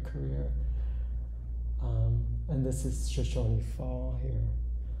photographic career. And this is Shoshone Fall here.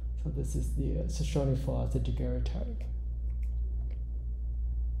 So this is the Shoshone Fall as a daguerreotype.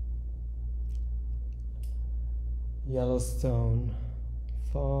 Yellowstone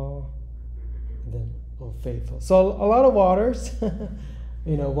Fall, and then Old Faithful. So a lot of waters.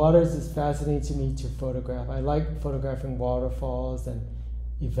 Waters is fascinating to me to photograph. I like photographing waterfalls and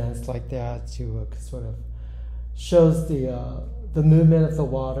events like that to sort of shows the movement of the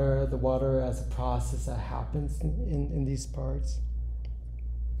water as a process that happens in these parts.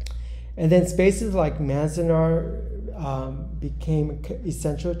 And then spaces like Manzanar became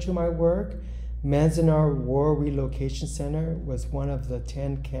essential to my work. Manzanar War Relocation Center was one of the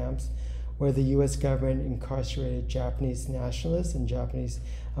 10 camps where the U.S. government incarcerated Japanese nationalists and Japanese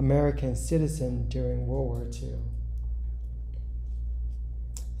American citizens during World War II.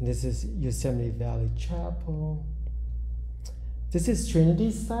 And this is Yosemite Valley Chapel. This is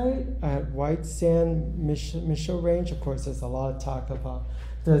Trinity's site at White Sand Missile Range. Of course, there's a lot of talk about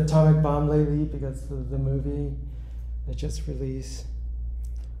the atomic bomb lately because of the movie that just released.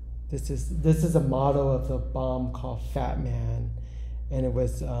 This is a model of the bomb called Fat Man, and it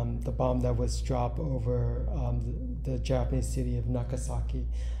was the bomb that was dropped over the Japanese city of Nagasaki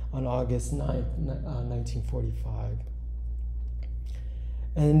on August 9th, 1945.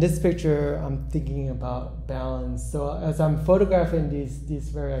 And in this picture, I'm thinking about balance. So as I'm photographing these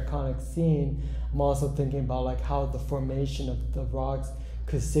very iconic scenes, I'm also thinking about like how the formation of the rocks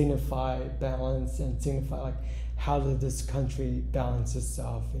could signify balance and signify how did this country balance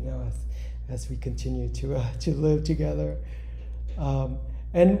itself, as we continue to live together.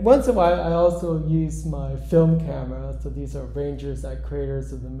 And once in a while, I also use my film camera. So these are rangers at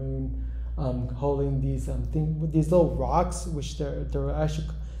Craters of the Moon, holding these little rocks, which they're actually,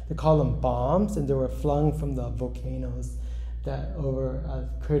 they call them bombs, and they were flung from the volcanoes that over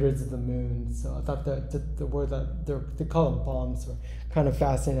Craters of the Moon. So I thought that the word that they call them bombs were kind of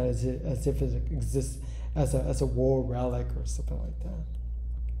fascinating, as if it exists as a war relic or something like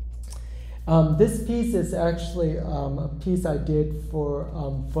that. This piece is actually a piece I did for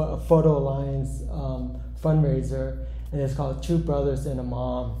a Photo Alliance fundraiser, and it's called Two Brothers and a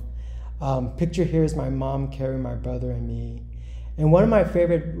Mom. Picture here is my mom carrying my brother and me. And one of my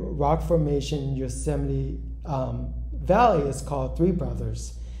favorite rock formation in Yosemite Valley is called Three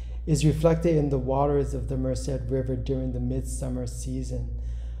Brothers. It's reflected in the waters of the Merced River during the midsummer season.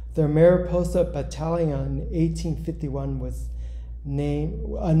 The Mariposa Battalion in 1851 was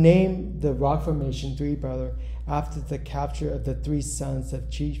named the rock formation Three Brother after the capture of the three sons of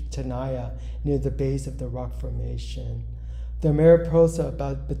Chief Tenaya near the base of the rock formation. The Mariposa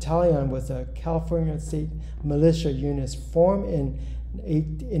Battalion was a California state militia unit formed in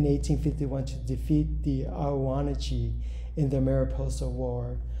 1851 to defeat the Awanachee in the Mariposa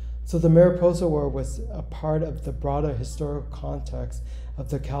War. So the Mariposa War was a part of the broader historical context of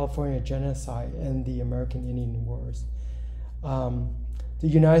the California genocide and the American Indian Wars. The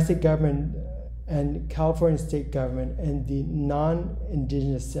United States government and California state government and the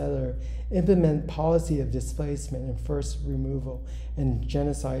non-indigenous settler implement policy of displacement and forced removal and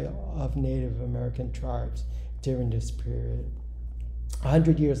genocide of Native American tribes during this period.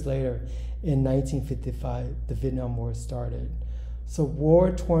 100 years later, in 1955, the Vietnam War started. So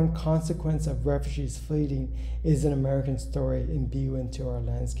war-torn consequence of refugees fleeing is an American story imbued into our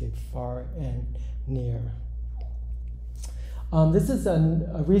landscape far and near. This is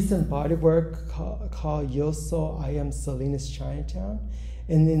a recent body work called Yoso I Am Salinas Chinatown.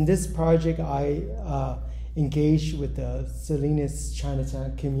 And in this project, I engaged with the Salinas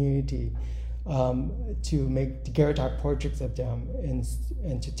Chinatown community to make daguerreotype portraits of them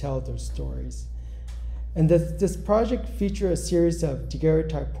and to tell their stories. And this project features a series of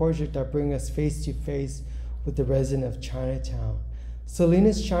daguerreotype portraits that bring us face to face with the resident of Chinatown.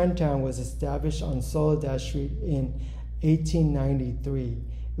 Salinas Chinatown was established on Soledad Street in 1893.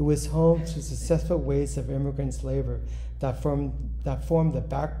 It was home to successful waves of immigrants' labor that formed the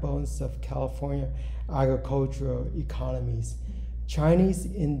backbones of California agricultural economies. Chinese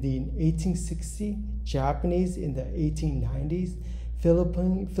in the 1860s, Japanese in the 1890s,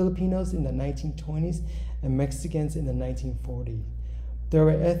 Filipinos in the 1920s, and Mexicans in the 1940s. There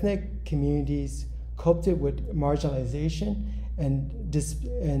were ethnic communities coped with marginalization and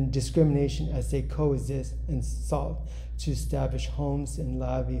discrimination as they coexist and sought to establish homes and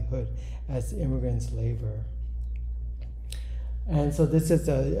livelihood as immigrants' labor. And so this is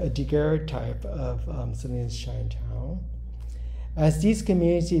a daguerreotype of Salinas Chinatown. As these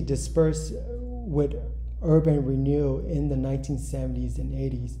communities dispersed with urban renewal in the 1970s and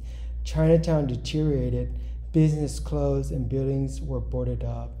 80s, Chinatown deteriorated, business closed, and buildings were boarded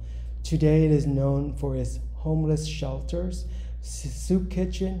up. Today it is known for its homeless shelters, soup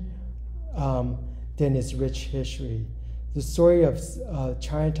kitchen, than its rich history. The story of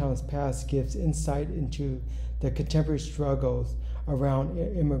Chinatown's past gives insight into the contemporary struggles around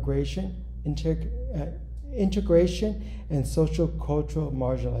immigration, integration, and social cultural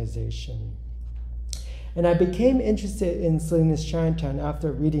marginalization. And I became interested in Salinas Chinatown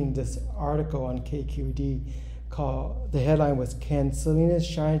after reading this article on KQED called, the headline was, "Can Salinas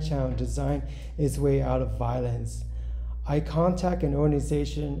Chinatown Design Its Way Out of Violence?" I contact an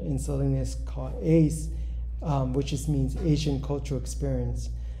organization in Salinas called ACE, which means Asian Cultural Experience.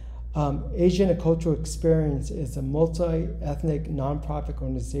 Asian Cultural Experience is a multi-ethnic nonprofit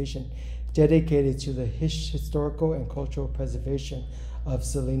organization dedicated to the historical and cultural preservation of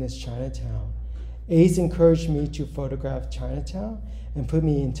Salinas Chinatown. ACE encouraged me to photograph Chinatown and put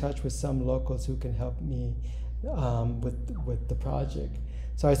me in touch with some locals who can help me with the project.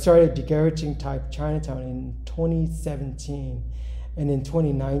 So I started daguerreotype Chinatown in 2017, and in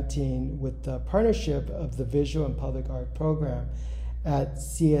 2019, with the partnership of the Visual and Public Art Program at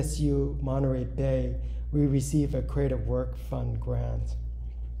CSU Monterey Bay, we received a Creative Work Fund grant.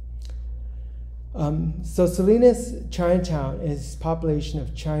 So Salinas Chinatown is a population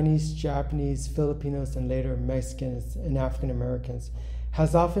of Chinese, Japanese, Filipinos, and later Mexicans and African Americans,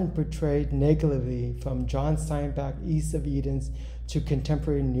 has often portrayed negatively from John Steinbeck, East of Edens, to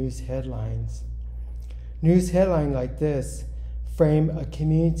contemporary news headlines. News headlines like this frame a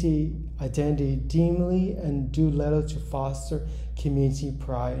community identity dimly and do little to foster community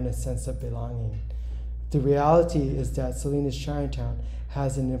pride and a sense of belonging. The reality is that Salinas Chinatown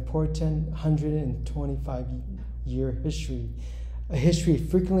has an important 125-year history, a history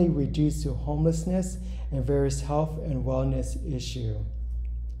frequently reduced to homelessness and various health and wellness issues.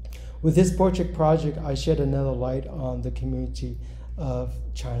 With this portrait project, I shed another light on the community of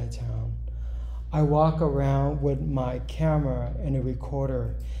Chinatown. I walk around with my camera and a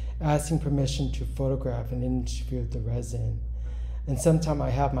recorder, asking permission to photograph and interview the resident. And sometimes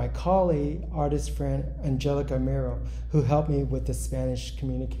I have my colleague, artist friend Angelica Miro, who helped me with the Spanish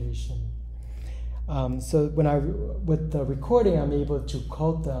communication. So with the recording, I'm able to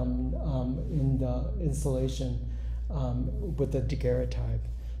quote them in the installation with the daguerreotype.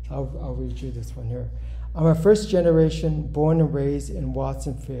 I'll read you this one here. I'm a first generation born and raised in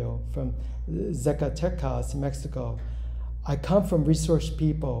Watsonville from Zacatecas, Mexico. I come from resource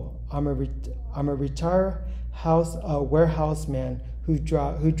people. I'm a retired warehouse man who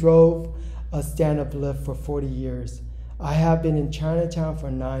drove a stand-up lift for 40 years. I have been in Chinatown for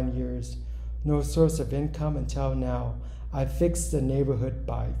 9 years. No source of income until now. I fixed the neighborhood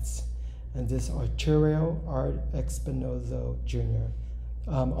bites. And this Arturo Art Espinoza Jr.,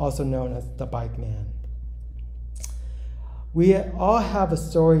 also known as the Bike Man. We all have a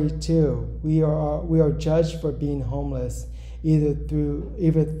story too. We are judged for being homeless, either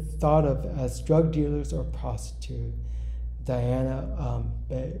thought of as drug dealers or prostitute. Diana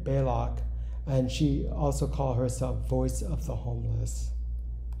Baylock, and she also called herself Voice of the Homeless.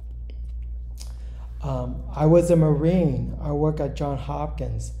 I was a Marine. I worked at Johns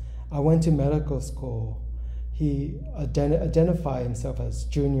Hopkins. I went to medical school. He identified himself as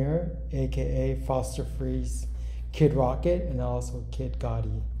Junior, aka Foster Freeze, Kid Rocket, and also Kid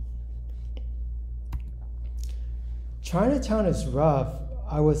Gotti. Chinatown is rough.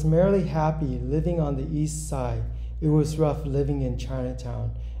 I was merely happy living on the east side. It was rough living in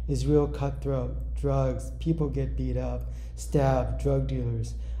Chinatown. It's real cutthroat, drugs, people get beat up, stabbed, drug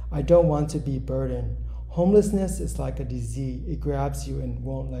dealers. I don't want to be burdened. Homelessness is like a disease. It grabs you and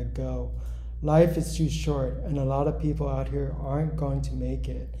won't let go. Life is too short, and a lot of people out here aren't going to make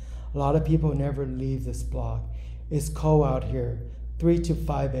it. A lot of people never leave this block. It's cold out here. 3 to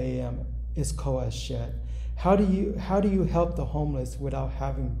 5 a.m. is cold as shit. How do you help the homeless without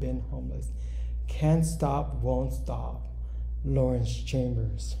having been homeless? Can't stop, won't stop. Lawrence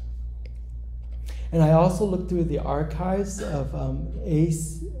Chambers. And I also looked through the archives of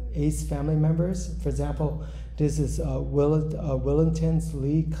ACE family members. For example, this is Willington's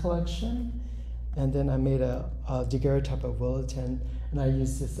Lee collection. And then I made a daguerreotype of Willington, and I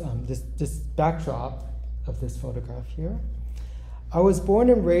used this backdrop of this photograph here. I was born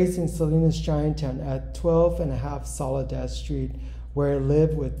and raised in Salinas, Chinatown at 12.5 Soledad Street, where I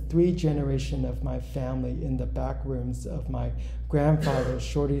lived with 3 generations of my family in the back rooms of my grandfather,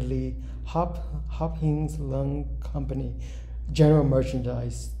 Shorty Lee, Hopkins Lung Company, general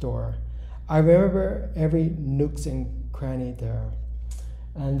merchandise store. I remember every nook and cranny there.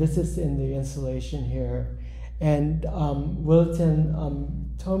 And this is in the installation here. And Willington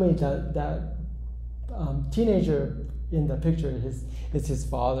told me that teenager in the picture is his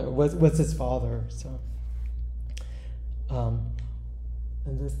father, was his father. So,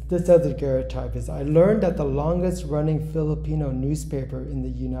 and this other daguerreotype is, I learned that the longest running Filipino newspaper in the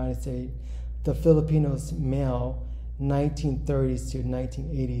United States, the Filipinos Mail, 1930s to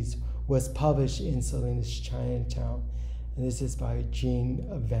 1980s, was published in Salinas, Chinatown. And this is by Jean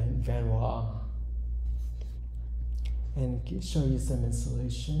Van Wa. And show you some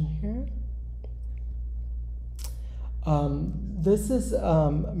installation here. This is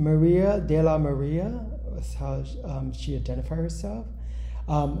Maria de la Maria, was how she identified herself.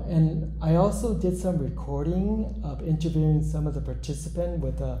 And I also did some recording of interviewing some of the participants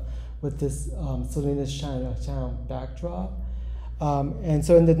with this Salinas Chinatown backdrop. And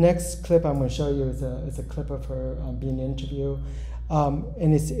so in the next clip I'm going to show you is a clip of her being interviewed.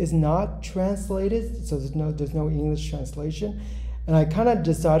 And it's not translated, so there's no English translation. And I kind of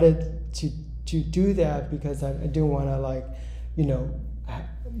decided to do that because I didn't want to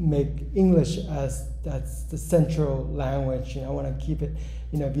make English as that's the central language. I want to keep it.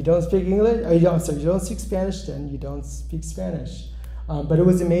 If you don't speak English, you don't speak Spanish, then you don't speak Spanish. But it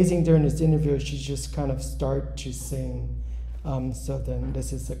was amazing during this interview. She just kind of started to sing. So then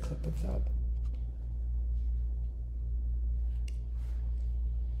this is a clip of that.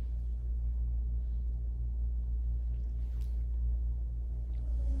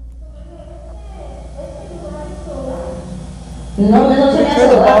 No se me hace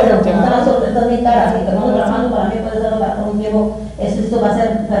ahora, pero como están sobre estas guitarras y que no estoy trabajando, para mí puede ser para un tiempo, esto va a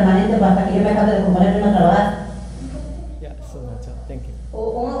ser permanente hasta que yo me acabe de componer a trabajar. Yeah, so that's it. Thank you.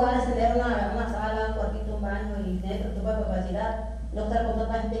 Uno va a tener una sala, un cuartito, un baño y tener otro tipo de capacidad. No estar con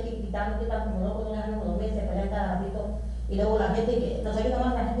tanta gente que quitan como locos, no ganan como 2 meses, pelean cada ratito. Y luego la gente que nos ayuda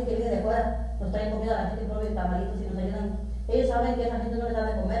más, la gente que vive de fuera, nos traen comida a la gente propia de tamalitos y nos ayudan. Ellos saben que a esa gente no les da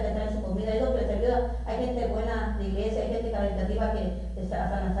de comer, les traen su comida, es lo que les ayuda. Hay gente buena de iglesia, hay gente caritativa que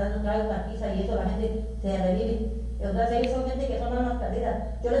hasta nos trae taquiza y eso, la gente se revive. Entonces ellos son gente que son almas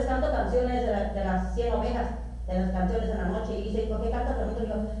perdidas. Yo les canto canciones de las 100 ovejas, de las canciones en la noche, y dicen, ¿por qué cantas? Pregunto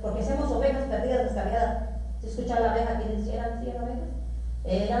yo, porque somos ovejas perdidas, descarriadas. Se escucha la abeja que dice, ¿eran 100 ovejas?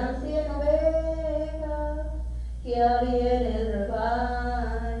 Eran 100 ovejas que había en el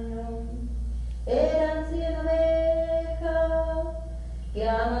rebaño. Eran 100 ovejas que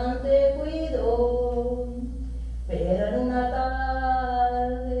amante cuidó, pero en una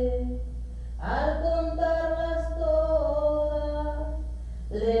tarde, al contarlas todas,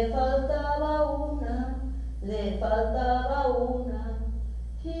 le faltaba una,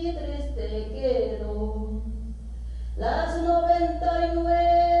 y triste quedó. Las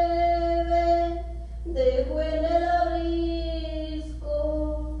 99 dejó en el abrisco,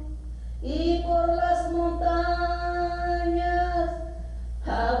 y por las montañas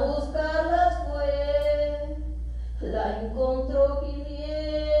a buscarlas fue. La encontró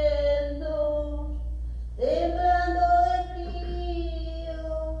gimiendo, temblando de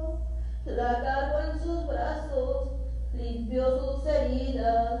frío, la cargó en sus brazos, limpió sus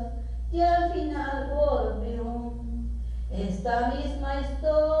heridas y al final volvió. Esta misma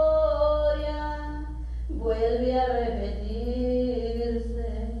historia vuelve a repetirse.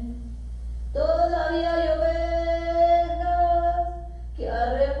 Todavía hay ovejas que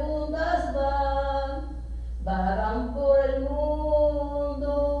arrebundas vagan por el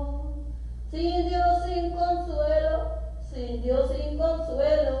mundo, sin Dios, sin consuelo, sin Dios, sin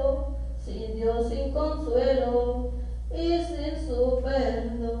consuelo, sin Dios, sin consuelo y sin su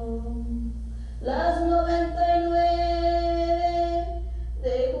perdón. Las 99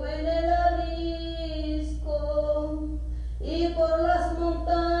 dejó en el abismo.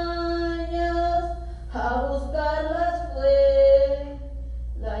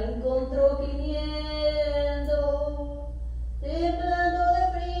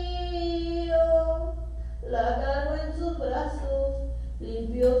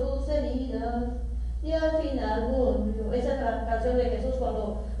 sus heridas y al final volvió. Esa es la canción de Jesús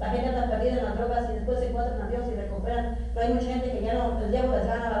cuando la gente está perdida en las drogas y después se encuentran a Dios y recuperan. Pero hay mucha gente que ya no, el diablo les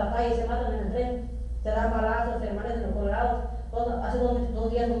gana la batalla y se matan en el tren, se dan balazos, se amanecen en los colorados. Hace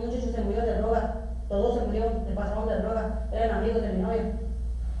 2 días un muchacho se murió de droga, los dos se murieron de pasajón de droga, eran amigos de mi novio.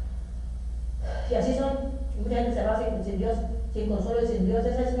 Y así son, mucha gente se va sin Dios, sin consuelo y sin Dios.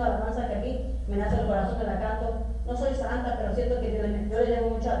 Esa es una alabanza que a mí me nace el corazón, me la canto. No soy santa, pero siento que yo le debo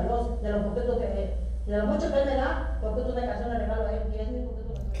mucho a Dios, de lo poquito que Él me da, poquito una canción le regalo a Él, y es mi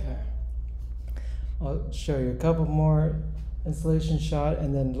poquito que Okay. I'll show you a couple more installation shot,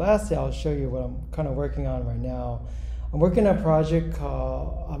 and then lastly I'll show you what I'm kind of working on right now. I'm working on a project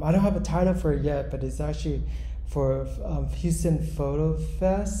called, I don't have a title for it yet, but it's actually for Houston Photo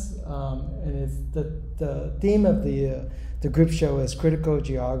Fest, and it's the theme of the group show is critical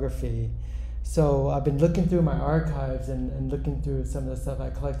geography. So I've been looking through my archives and looking through some of the stuff I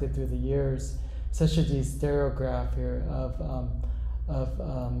collected through the years, such as the stereograph here of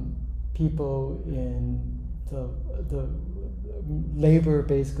people in the labor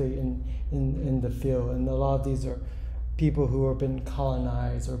basically in the field, and a lot of these are people who have been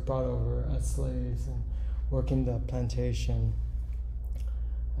colonized or brought over as slaves and working the plantation,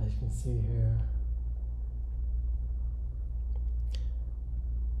 as you can see here.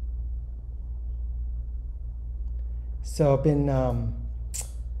 So I've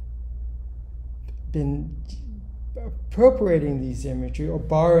been appropriating these imagery or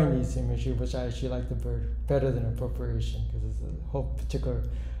borrowing these imagery, which I actually like the word better than appropriation because it's a whole particular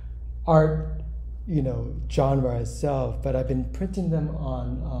art, genre itself. But I've been printing them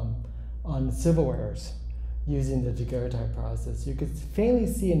on silverwares using the daguerreotype process. You could faintly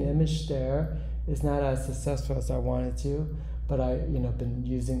see an image there. It's not as successful as I wanted to, but I been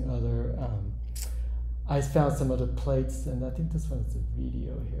using other. I found some other plates, and I think this one's a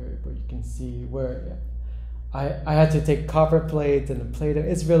video here where you can see where I had to take copper plates and plate it.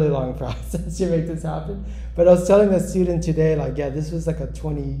 It's a really long process to make this happen. But I was telling the student today, this was like a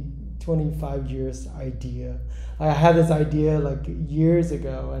 25 years idea. I had this idea years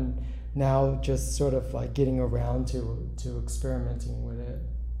ago, and now just sort of getting around to experimenting with it.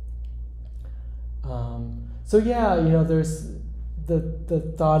 There's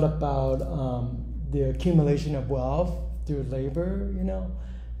the thought about the accumulation of wealth through labor,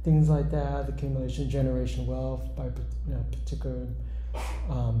 things like that, the accumulation of generational wealth by a particular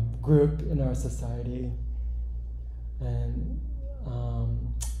group in our society. And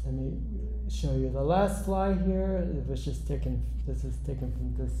let me show you the last slide here. This is taken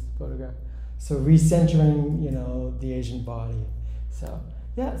from this photograph. So recentering, the Asian body. So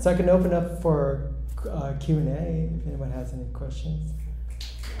I can open up for Q&A if anyone has any questions.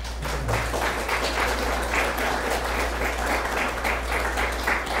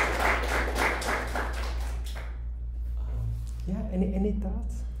 Any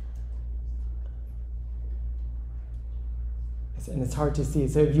thoughts? And it's hard to see,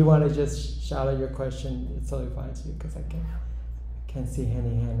 so if you want to just shout out your question, it's totally fine too, because I can't see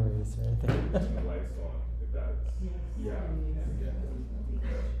any hand raised or anything. The lights on, if that's, yeah.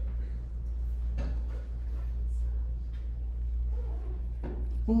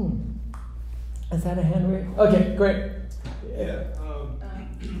 Is that a hand raise? Okay, great. Yeah.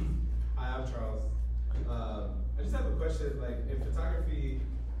 Hi, I'm Charles. I just have a question. In photography,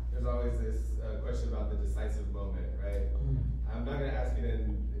 there's always this question about the decisive moment, right? I'm not going to ask it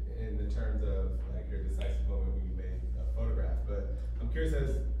in the terms of your decisive moment when you made a photograph, but I'm curious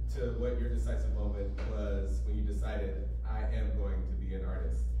as to what your decisive moment was when you decided, I am going to be an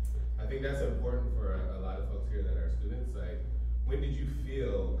artist. I think that's important for a lot of folks here that are students. When did you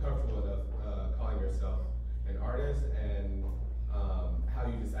feel comfortable enough calling yourself an artist, and how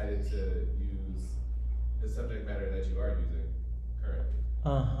you decided to use the subject matter that you are using currently?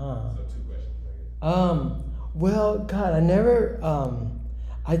 So 2 questions, I guess. Well, God, I never,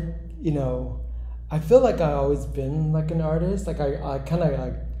 I feel like I've always been an artist. I kind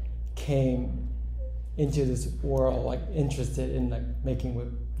of came into this world interested in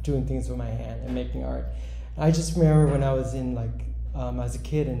doing things with my hand and making art. And I just remember when I was in as a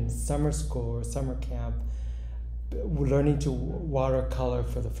kid in summer school or summer camp, learning to watercolor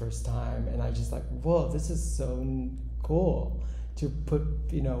for the first time, and I just whoa, this is so cool to put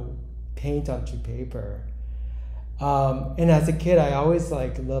paint onto paper. And as a kid, I always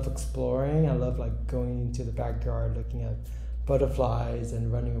love exploring. I love going into the backyard, looking at butterflies and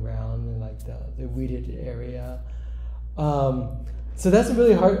running around in the weeded area. So that's a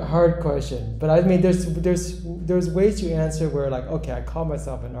really hard question. But I mean, there's ways to answer where okay, I call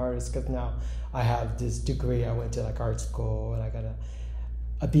myself an artist because now I have this degree. I went to art school, and I got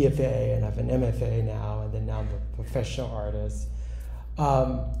a BFA and I have an MFA now, and then now I'm a professional artist.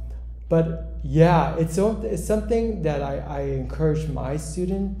 But yeah, it's something that I encourage my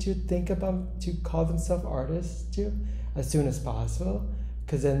students to think about, to call themselves artists too, as soon as possible,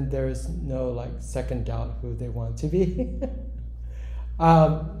 because then there's no like second doubt who they want to be.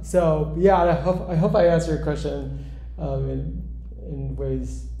 So yeah, I hope I answered your question in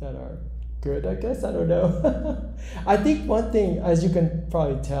ways that are good, I guess. I don't know. I think one thing, as you can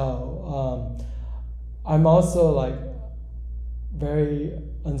probably tell, I'm also like very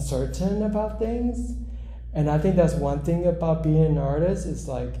uncertain about things, and I think that's one thing about being an artist. It's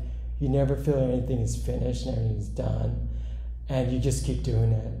like you never feel anything is finished and everything's done, and you just keep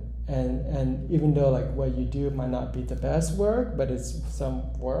doing it. And even though like what you do might not be the best work, but it's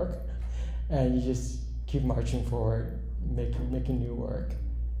some work, and you just keep marching forward, making new work.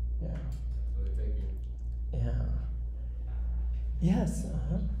 Yeah. Thank you. Yeah. Yes.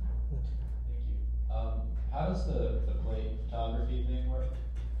 Uh-huh. Thank you. How does the plate photography thing work?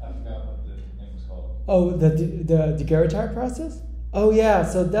 I forgot what the thing was called. Oh, the daguerreotype process? Oh yeah,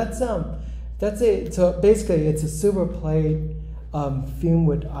 so that's it. So basically, it's a silver plate fumed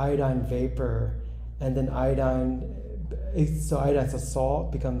with iodine vapor, and then iodine's a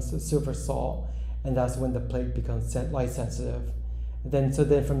salt, becomes a silver salt, and that's when the plate becomes light sensitive. And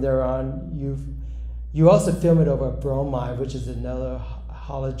then from there on, you also film it over bromide, which is another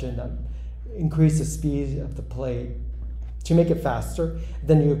halogen that increases the speed of the plate to make it faster.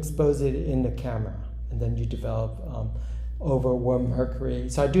 Then you expose it in the camera, and then you develop over warm mercury.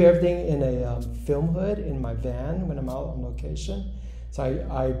 So I do everything in a film hood in my van when I'm out on location. So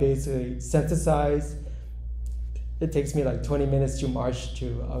I basically synthesize. It takes me like 20 minutes to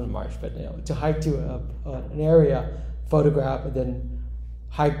to hike to an area, photograph, and then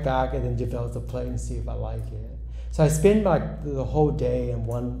hike back, and then develop the plate and see if I like it. So I spend like the whole day in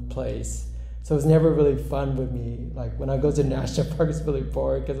one place. So it's never really fun with me. Like when I go to the national park, it's really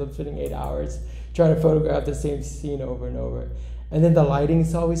boring because I'm spending 8 hours trying to photograph the same scene over and over. And then the lighting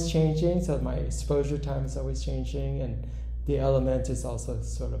is always changing, so my exposure time is always changing, and the element is also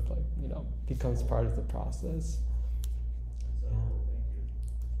sort of like, becomes part of the process.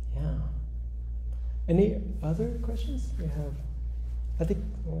 Yeah. Any other questions you have? I think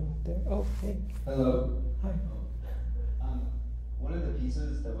one there. Oh, hey. Hello. Hi. One of the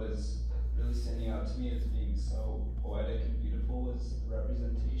pieces that was really standing out to me as being so poetic and beautiful was the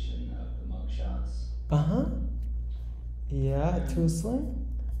representation of the mugshots. Uh-huh. Yeah, Tuslan.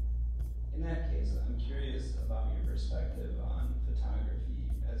 In that case, I'm curious about your perspective on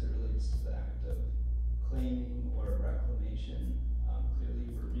photography as it relates to the act of claiming or reclamation. Clearly,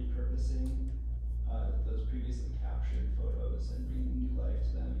 we're repurposing those previously captured photos and bringing new life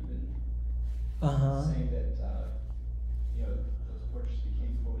to them, even saying that those portraits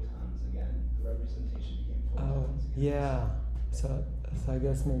became photons again. The representation became photons. Oh, yeah. So I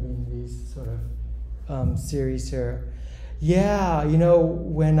guess maybe in these sort of series here. Yeah,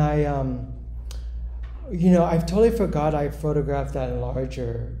 when I've totally forgot I photographed that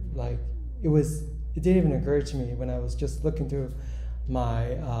enlarger. Like it didn't even occur to me when I was just looking through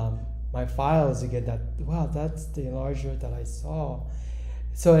my files again that, wow, that's the enlarger that I saw.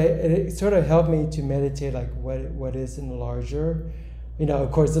 So it sort of helped me to meditate, like what is an enlarger.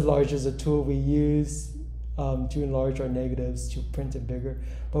 Of course, the enlarger is a tool we use to enlarge our negatives, to print it bigger.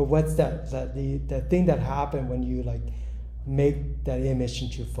 But what's that thing that happened when you like make that image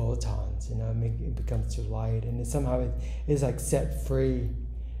into photons? It becomes to light, and somehow it is like set free.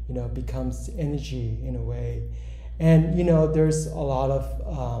 It becomes energy in a way. And there's a lot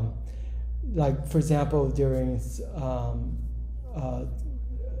of like, for example, during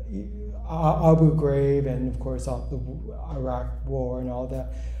Abu Ghraib, and of course the Iraq War and all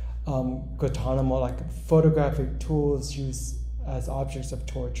that, Guantanamo, like photographic tools used as objects of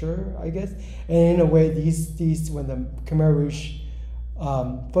torture, I guess. And in a way, these when the Khmer Rouge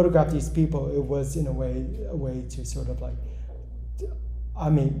photographed these people, it was in a way to sort of like,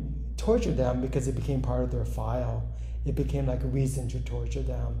 torture them, because it became part of their file. It became like a reason to torture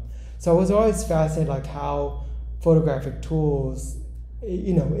them. So I was always fascinated, like how photographic tools,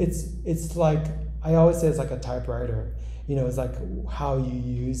 it's like, I always say it's like a typewriter. It's like how you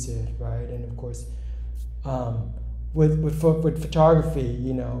use it, right? And of course, with photography,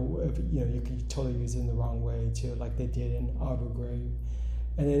 you can totally use it in the wrong way too, like they did in Abu Ghraib.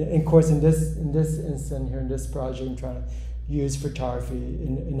 And then, of course, in this instant here, in this project, I'm trying to use photography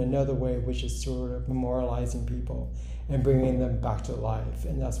in another way, which is sort of memorializing people and bringing them back to life.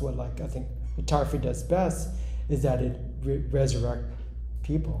 And that's what, like, I think photography does best, is that it resurrects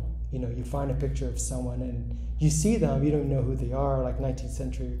people, You know, you find a picture of someone and you see them, you don't know who they are, like 19th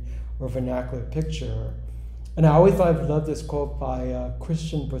century or vernacular picture. And I always love this quote by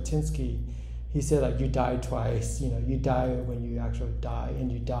Christian Botinsky. He said, like, you die twice. You know, you die when you actually die,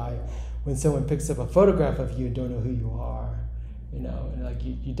 and you die when someone picks up a photograph of you and don't know who you are. You know, and like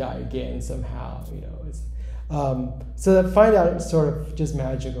you die again somehow. You know, it's so I find that sort of just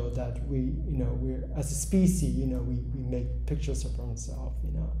magical that we're as a species, you know, we make pictures of ourselves.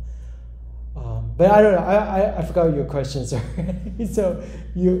 You know, but I don't know. I forgot your question, sorry. So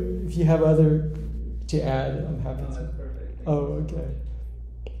if you have other to add, I'm happy to. That's perfect. Oh, okay.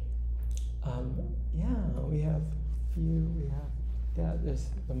 Yeah, we have there's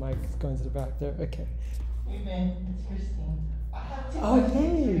the mic is going to the back there. Okay. Hey Ben, it's Christine. I have two Oh, questions.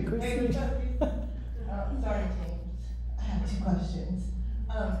 hey, Christine. Sorry, James. I have two questions.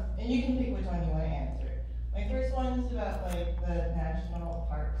 And you can pick which one you want to answer. My first one is about like the National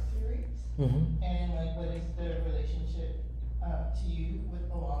Park series, and like what is the relationship to you with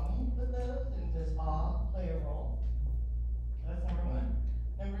belonging with those, and does awe play a role? That's number one.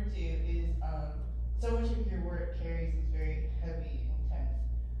 Number two is so much of your work carries these very heavy, intense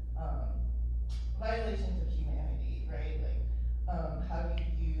violations of humanity, right? Like, how do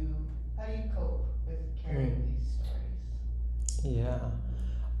you cope with carrying these stories? Yeah.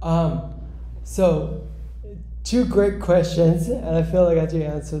 So, two great questions, and I feel like I have to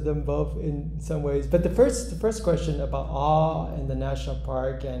answer them both in some ways. But the first question about awe and the national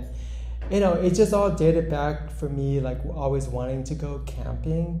park, and you know, it just all dated back for me, like always wanting to go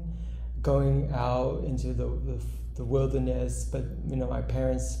camping, going out into the wilderness. But you know, my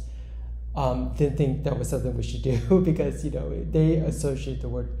parents didn't think that was something we should do because, you know, they associate the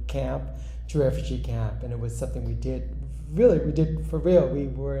word camp to refugee camp, and it was something we did for real. We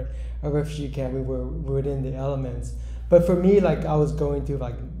were in a refugee camp. We were in the elements. But for me, like, I was going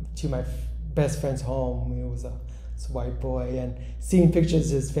to my best friend's home. He was a white boy, and seeing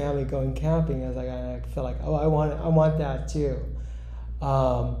pictures of his family going camping, I felt like, oh, I want that too.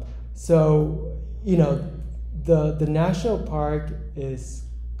 So, you know, the national park is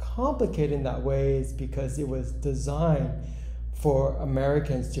complicated in that way is because it was designed for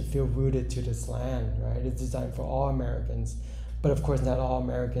Americans to feel rooted to this land, right? It's designed for all Americans, but of course not all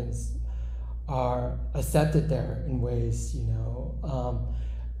Americans are accepted there in ways, you know.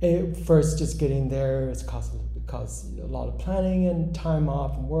 First, just getting there, it costs a lot of planning and time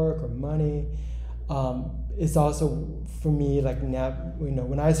off and work or money. It's also, for me, like, you know,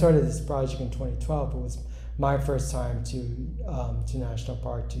 when I started this project in 2012, it was my first time to National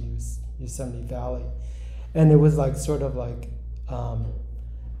Park, to Yosemite Valley. And it was like sort of like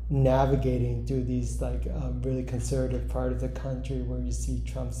navigating through these like really conservative part of the country where you see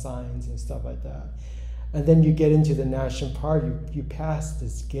Trump signs and stuff like that. And then you get into the national park, you pass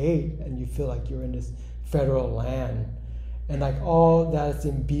this gate and you feel like you're in this federal land. And like all that's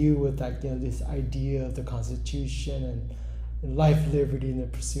imbued with, like, you know, this idea of the Constitution and life, liberty, and the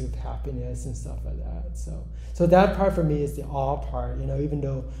pursuit of happiness and stuff like that. So that part for me is the awe part, you know, even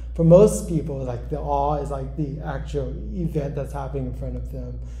though for most people, like, the awe is like the actual event that's happening in front of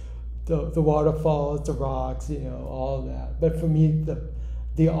them. The waterfalls, the rocks, you know, all of that. But for me,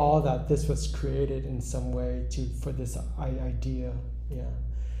 the awe that this was created in some way for this idea, yeah.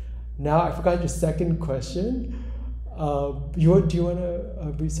 Now I forgot your second question. Do you want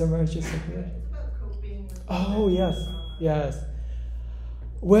to re-summarize your second? It's about coping with Oh, yes.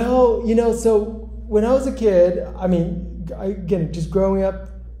 Well, you know, so when I was a kid, I mean, again, just growing up,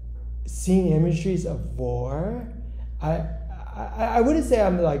 seeing imageries of war, I wouldn't say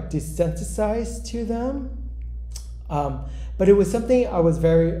I'm like desensitized to them, but it was something I was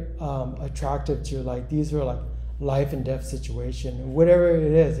very attracted to. Like, these were like life and death situation, whatever it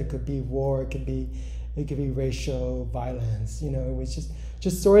is. It could be war, it could be racial violence. You know, it was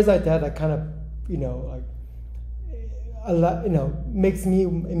just stories like that kind of, you know, like a lot, you know, makes me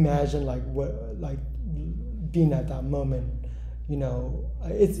imagine like what, like being at that moment. You know,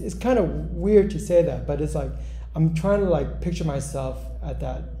 it's kind of weird to say that, but it's like I'm trying to like picture myself at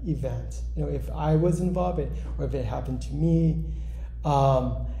that event. You know, if I was involved in, or if it happened to me.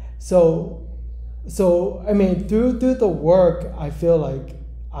 So I mean, through the work, I feel like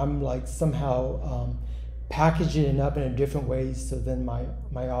I'm like somehow packaging it up in a different way, so then my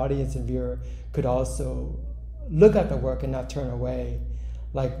audience and viewer could also look at the work and not turn away,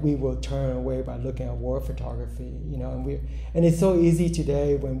 like we will turn away by looking at war photography, you know. And it's so easy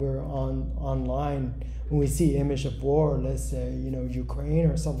today when we're online, when we see image of war, let's say, you know, Ukraine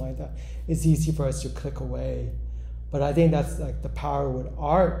or something like that, it's easy for us to click away. But I think that's like the power with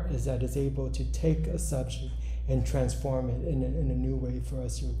art, is that it's able to take a subject and transform it in a new way for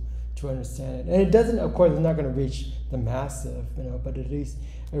us to understand it. And it doesn't, of course, it's not going to reach the massive, but at least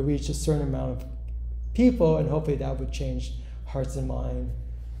it reached a certain amount of people, and hopefully that would change hearts and mind.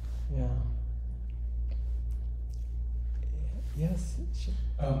 Yeah. Yes.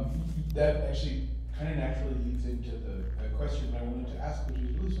 That actually kind of naturally leads into the question I wanted to ask, which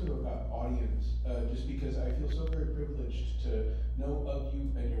is really sort of about audience, just because I feel so very privileged to know of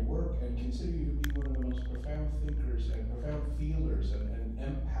you and your work and consider you to be one of the most profound thinkers and profound feelers and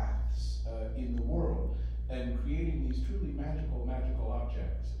empaths in the world, and creating these truly magical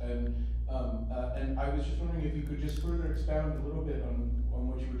objects. And I was just wondering if you could just further expound a little bit on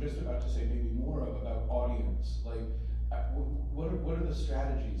what you were just about to say, maybe more about audience. Like, what are the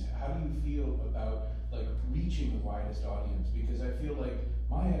strategies? How do you feel about reaching the widest audience? Because I feel like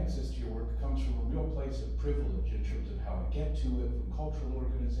my access to your work comes from a real place of privilege in terms of how I get to it, from cultural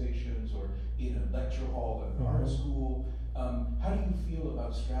organizations or in a lecture hall at an art school. How do you feel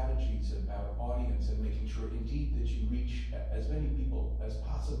about strategies about audience and making sure indeed that you reach as many people as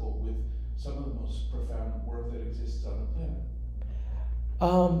possible with some of the most profound work that exists on the planet?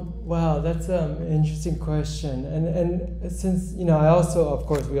 Wow, that's an interesting question. And since, I also, of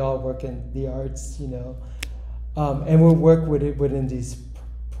course, we all work in the arts, and we work with it within these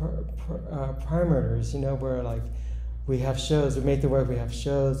parameters, where we have shows, we make the work, we have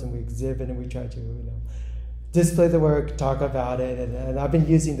shows, and we exhibit, and we try to, display the work, talk about it, and I've been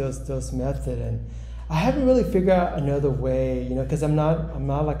using those methods, and I haven't really figured out another way, because I'm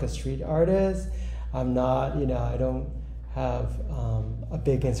not like a street artist. I'm not, I don't have a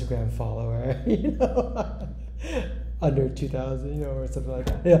big Instagram follower, under 2,000, or something like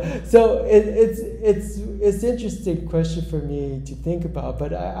that. Yeah. So it's an interesting question for me to think about,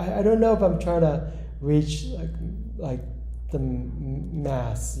 but I don't know if I'm trying to reach like the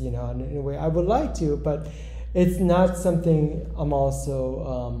mass, in a way I would like to, but it's not something I'm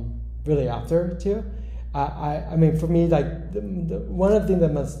also really after too. I mean, for me, the one of the things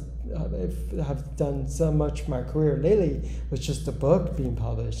that must have done so much my career lately was just the book being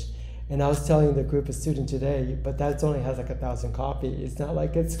published. And I was telling the group of students today, but that only has 1,000 copies. It's not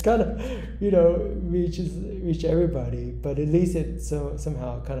like it's gonna, reach everybody. But at least it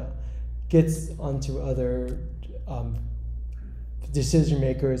somehow kind of gets onto other decision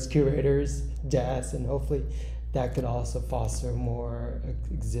makers, curators, desks, and hopefully that could also foster more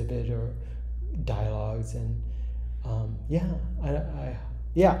exhibit or dialogues. And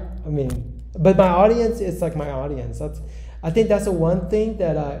but my audience is like my audience. I think that's the one thing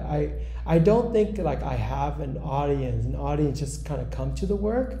that I don't think I have an audience. An audience just kind of come to the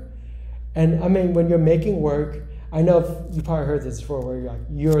work. And I mean, when you're making work, I know you probably heard this before, where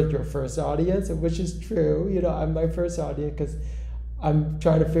you're your first audience, which is true. I'm my first audience because I'm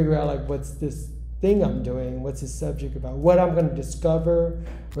trying to figure out what's this thing I'm doing, what's this subject about, what I'm going to discover,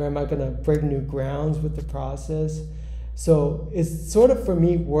 where am I going to break new grounds with the process. So it's sort of for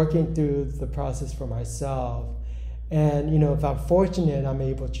me working through the process for myself. And, if I'm fortunate, I'm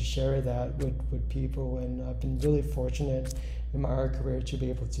able to share that with people. And I've been really fortunate in my art career to be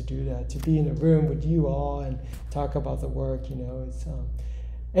able to do that, to be in a room with you all and talk about the work, It's,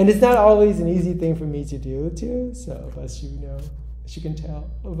 and it's not always an easy thing for me to do, too. So, as you can tell.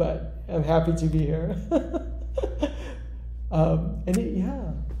 But I'm happy to be here. Hi,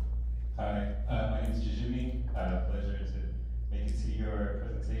 my name is Jijimi. Pleasure to make it to your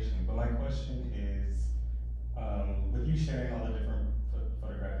presentation. But my question is, with you sharing all the different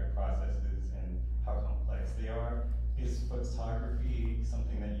photographic processes and how complex they are, is photography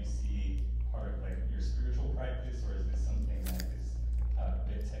something that you see part of your spiritual practice, or is this something that is a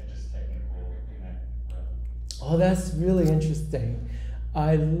bit just technical in that realm? Oh, that's really interesting.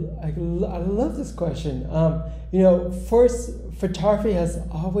 I love this question. First, photography has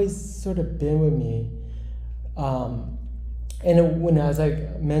always sort of been with me. And as I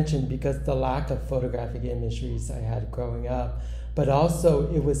mentioned, because the lack of photographic imageries I had growing up, but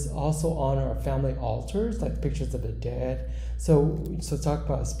also it was also on our family altars, like pictures of the dead. So talk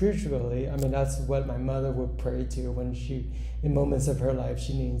about spiritually. I mean, that's what my mother would pray to when in moments of her life,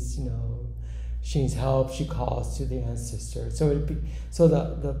 she needs help. She calls to the ancestor. So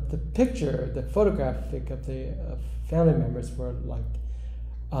the picture, the photographic of the family members were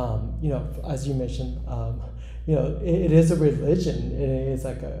as you mentioned. It is a religion. It's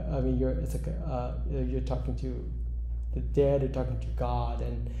you're talking to the dead, you're talking to God,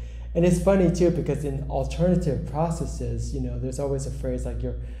 and it's funny too, because in alternative processes, there's always a phrase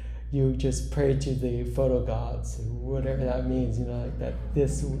you just pray to the photo gods, whatever that means, that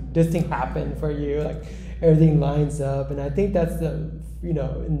this thing happened for you, everything lines up, and I think that's in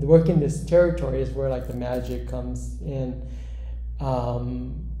working this territory is where the magic comes in.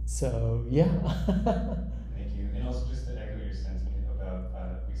 So yeah. Thank you. And also just to echo your sentiment about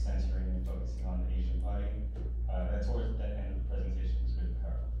recentering and focusing on the Asian body, that towards the end of the presentation was really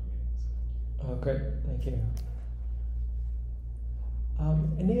powerful for me. So Oh, great. Thank you.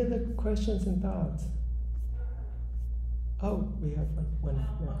 Any other questions and thoughts? Oh, we have one.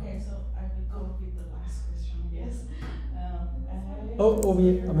 Yeah. Okay, so I will go with the last question, yes.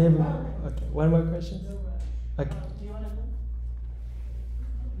 Maybe. Okay, one more question? Okay. Do you want to go?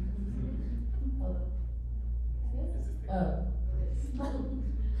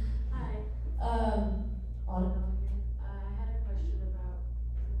 Hi. I had a question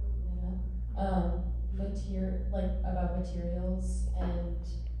about materials, and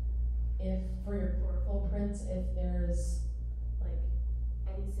if for your chlorophyll prints, if there's like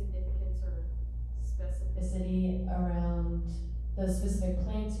any significance or specificity around the specific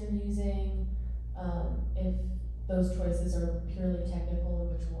plants you're using, if those choices are purely technical,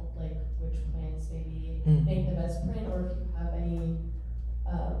 and which plants maybe make the best print, or if you have any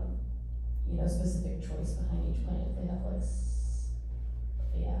specific choice behind each plant, if they have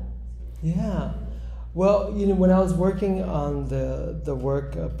Yeah. Well, when I was working on the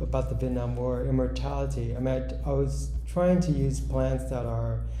work about the Vietnam War, immortality, I was trying to use plants that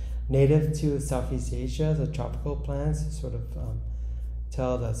are native to Southeast Asia, the tropical plants, to sort of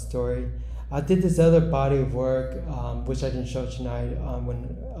tell that story. I did this other body of work, which I didn't show tonight,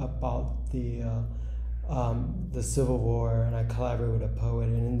 about the Civil War, and I collaborated with a poet.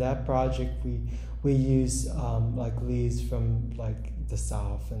 And in that project, we use leaves from the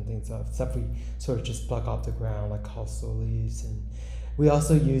South and things like that, stuff we sort of just pluck off the ground, like coastal leaves. And we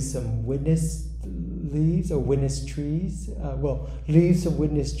also use some witness leaves or witness trees. Leaves of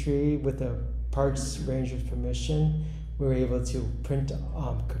witness tree with the Parks Ranger's permission. We were able to print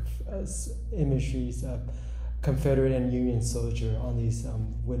imageries of Confederate and Union soldier on these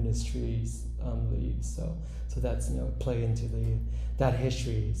witness trees leaves. So that's play into that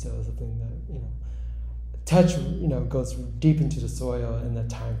history. So something that touch goes deep into the soil in the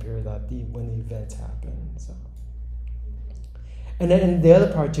time period when the events happen. So, and then the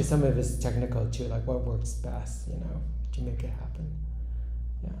other part too, some of it is technical too, like what works best, to make it happen.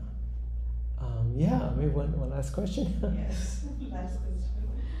 Maybe one last question. Yes, last question.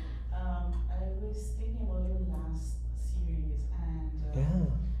 I was thinking about your last series and the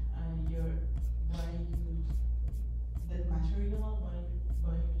material,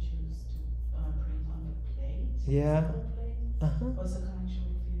 why you choose to print on the plate. Yeah. What's the connection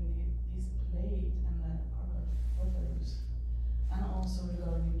between this plate and the archive photos? And also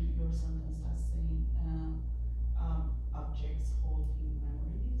regarding to your sentence that's saying objects holding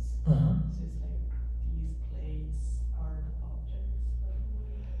memories. So it's like these plates are the objects.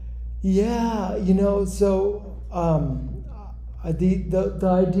 Yeah, so the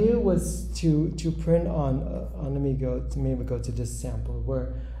idea was to print on maybe go to this sample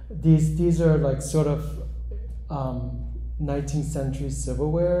where these are like sort of 19th century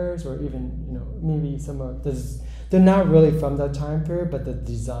silverwares, or even maybe some are they're not really from that time period, but the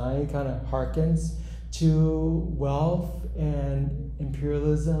design kind of harkens to wealth and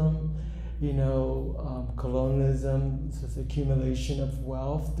imperialism, colonialism, so it's accumulation of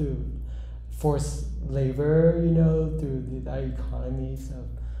wealth through forced labor, through the economy.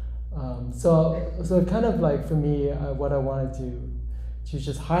 So kind of like for me, what I wanted to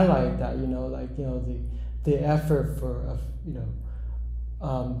just highlight that, the effort for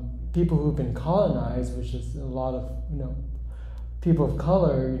people who've been colonized, which is a lot of people of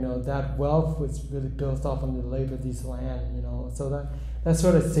color, that wealth was really built off on the labor of these land, so that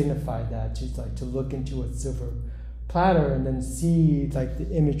sort of signified that, just like to look into a silver platter and then see like the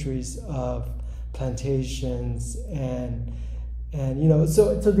imageries of plantations and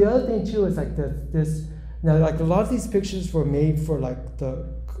so the other thing too is like this now, like a lot of these pictures were made for like the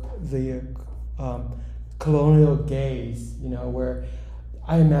colonial gaze, where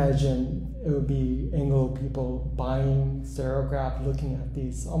I imagine it would be Anglo people buying stereograph, looking at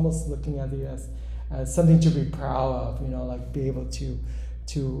these as something to be proud of, like be able to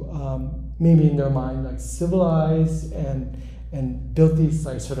maybe in their mind like civilize and build these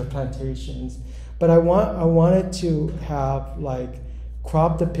like sort of plantations. But I wanted to have like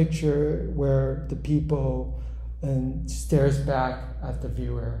crop the picture where the people and stares back at the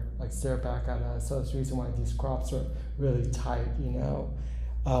viewer, like stare back at us. So that's the reason why these crops are really tight,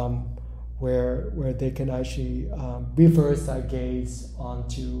 where they can actually reverse that gaze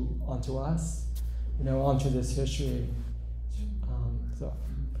onto us, onto this history. So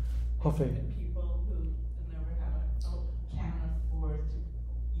hopefully. People who never can't afford to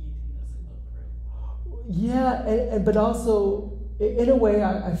eat in the single print. Yeah, but also in a way,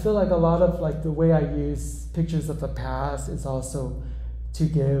 I feel like a lot of like the way I use pictures of the past is also to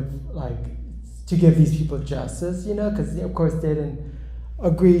give these people justice, you know, because of course they didn't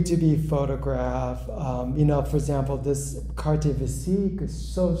agree to be photographed. You know, for example, this carte visique is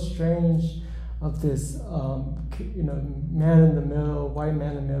so strange, of this, you know, man in the middle, white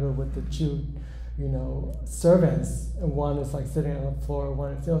man in the middle with the two, you know, servants, and one is like sitting on the floor,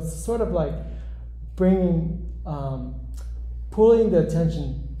 one is, you know, it's sort of like bringing, pulling the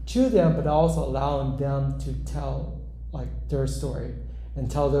attention to them, but also allowing them to tell like their story and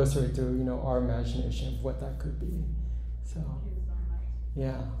tell their story through, you know, our imagination of what that could be. So,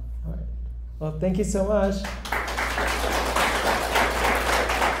 yeah, all right. Well, thank you so much.